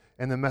this,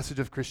 and the message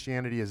of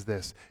Christianity is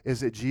this, is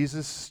that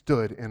Jesus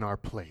stood in our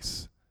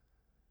place.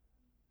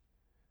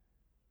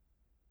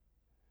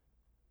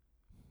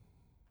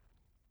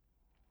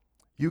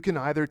 You can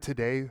either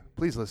today,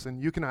 please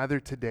listen, you can either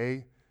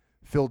today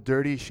feel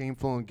dirty,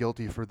 shameful, and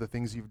guilty for the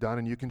things you've done,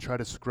 and you can try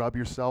to scrub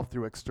yourself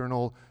through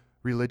external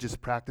religious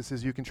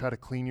practices. You can try to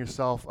clean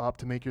yourself up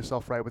to make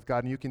yourself right with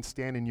God, and you can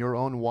stand in your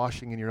own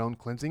washing and your own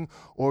cleansing,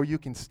 or you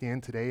can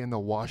stand today in the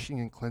washing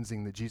and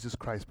cleansing that Jesus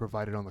Christ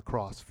provided on the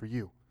cross for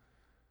you.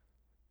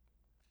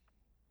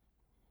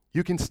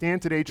 You can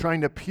stand today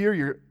trying to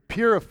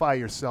purify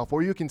yourself,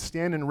 or you can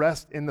stand and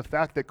rest in the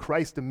fact that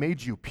Christ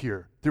made you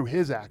pure through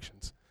his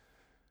actions.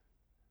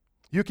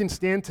 You can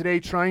stand today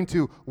trying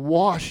to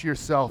wash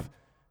yourself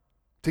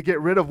to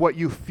get rid of what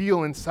you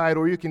feel inside,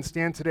 or you can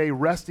stand today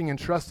resting and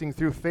trusting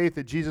through faith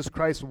that Jesus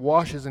Christ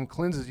washes and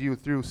cleanses you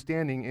through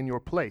standing in your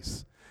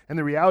place. And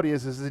the reality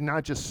is he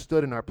not just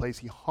stood in our place,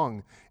 he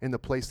hung in the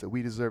place that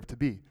we deserve to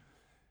be.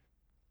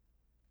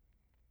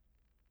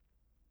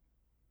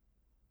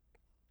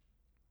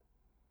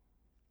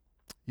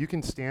 You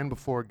can stand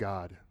before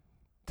God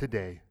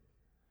today,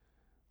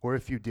 or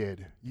if you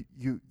did,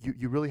 you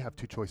really have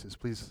two choices.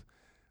 Please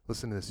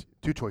listen to this.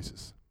 Two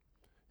choices.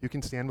 You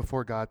can stand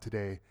before God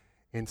today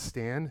and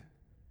stand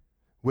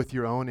with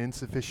your own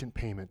insufficient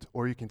payment,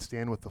 or you can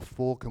stand with the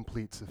full,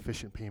 complete,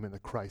 sufficient payment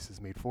that Christ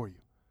has made for you.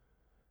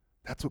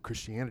 That's what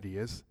Christianity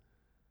is.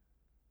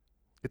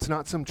 It's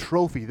not some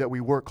trophy that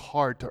we work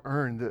hard to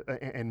earn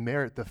and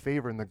merit the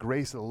favor and the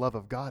grace and the love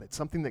of God. It's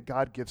something that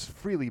God gives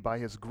freely by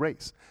his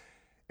grace.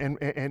 And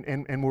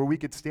where we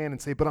could stand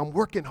and say, but I'm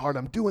working hard,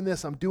 I'm doing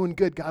this, I'm doing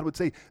good. God would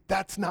say,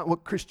 that's not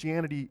what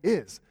Christianity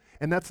is.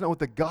 And that's not what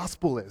the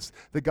gospel is.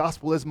 The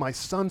gospel is my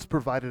son's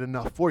provided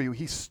enough for you.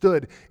 He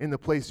stood in the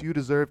place you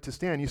deserve to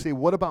stand. You say,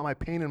 what about my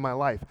pain in my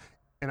life?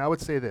 And I would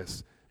say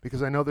this,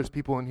 because I know there's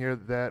people in here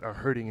that are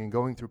hurting and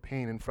going through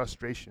pain and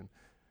frustration.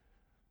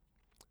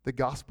 The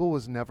gospel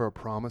was never a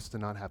promise to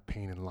not have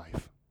pain in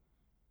life.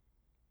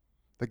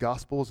 The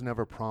gospel was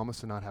never a promise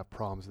to not have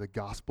problems. The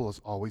gospel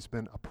has always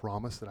been a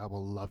promise that I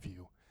will love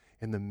you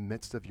in the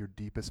midst of your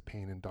deepest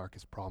pain and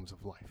darkest problems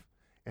of life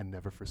and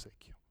never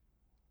forsake you.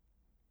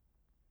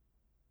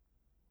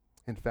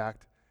 In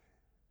fact,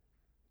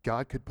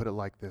 God could put it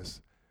like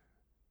this.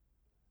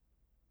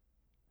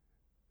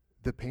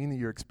 The pain that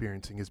you're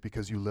experiencing is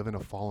because you live in a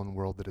fallen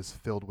world that is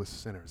filled with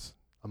sinners,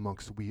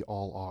 amongst we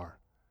all are.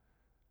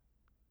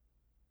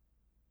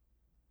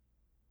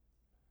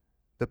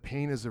 The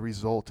pain is a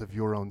result of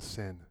your own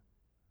sin,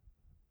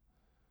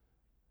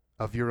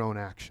 of your own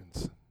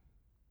actions.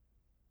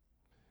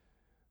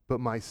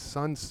 But my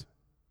son's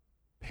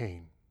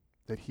pain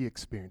that he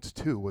experienced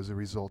too was a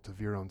result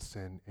of your own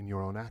sin and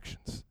your own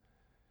actions.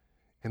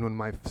 And when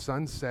my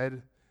son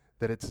said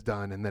that it's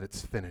done and that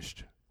it's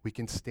finished, we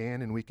can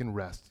stand and we can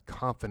rest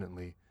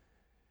confidently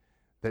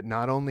that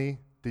not only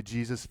did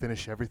Jesus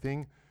finish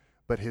everything,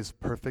 but his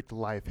perfect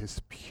life,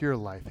 his pure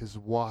life, his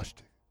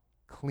washed,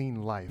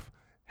 clean life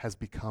has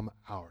become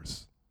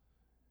ours.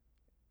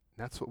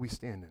 And that's what we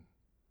stand in.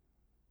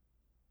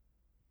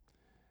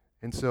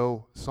 And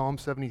so Psalm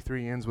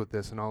 73 ends with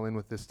this, and I'll end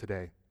with this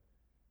today.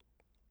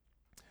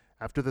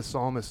 After the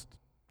psalmist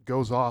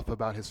goes off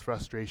about his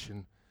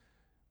frustration,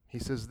 he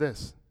says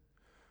this,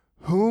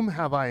 "Whom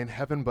have I in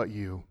heaven but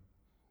you?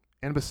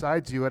 and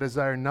besides you I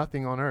desire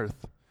nothing on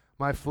earth.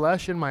 My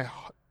flesh and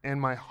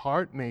my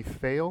heart may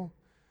fail,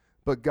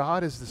 but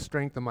God is the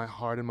strength of my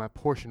heart and my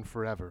portion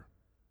forever.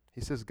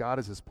 He says God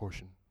is his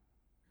portion.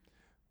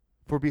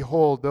 For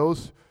behold,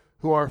 those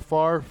who are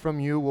far from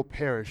you will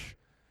perish.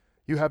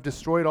 You have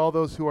destroyed all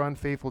those who are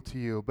unfaithful to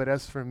you. But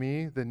as for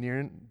me, the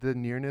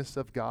nearness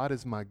of God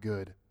is my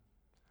good.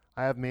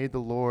 I have made the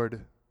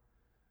Lord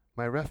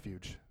my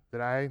refuge,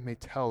 that I may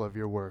tell of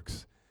your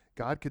works.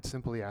 God could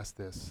simply ask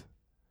this: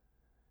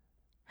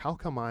 how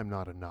come I'm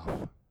not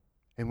enough?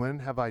 And when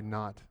have I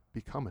not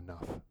become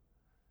enough?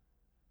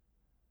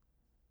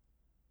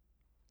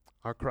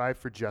 Our cry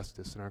for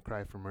justice and our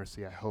cry for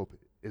mercy, I hope,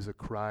 is a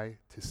cry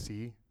to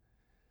see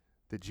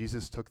that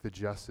Jesus took the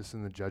justice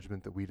and the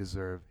judgment that we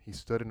deserve. He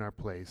stood in our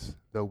place.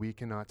 Though we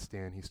cannot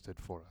stand, he stood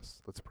for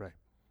us. Let's pray.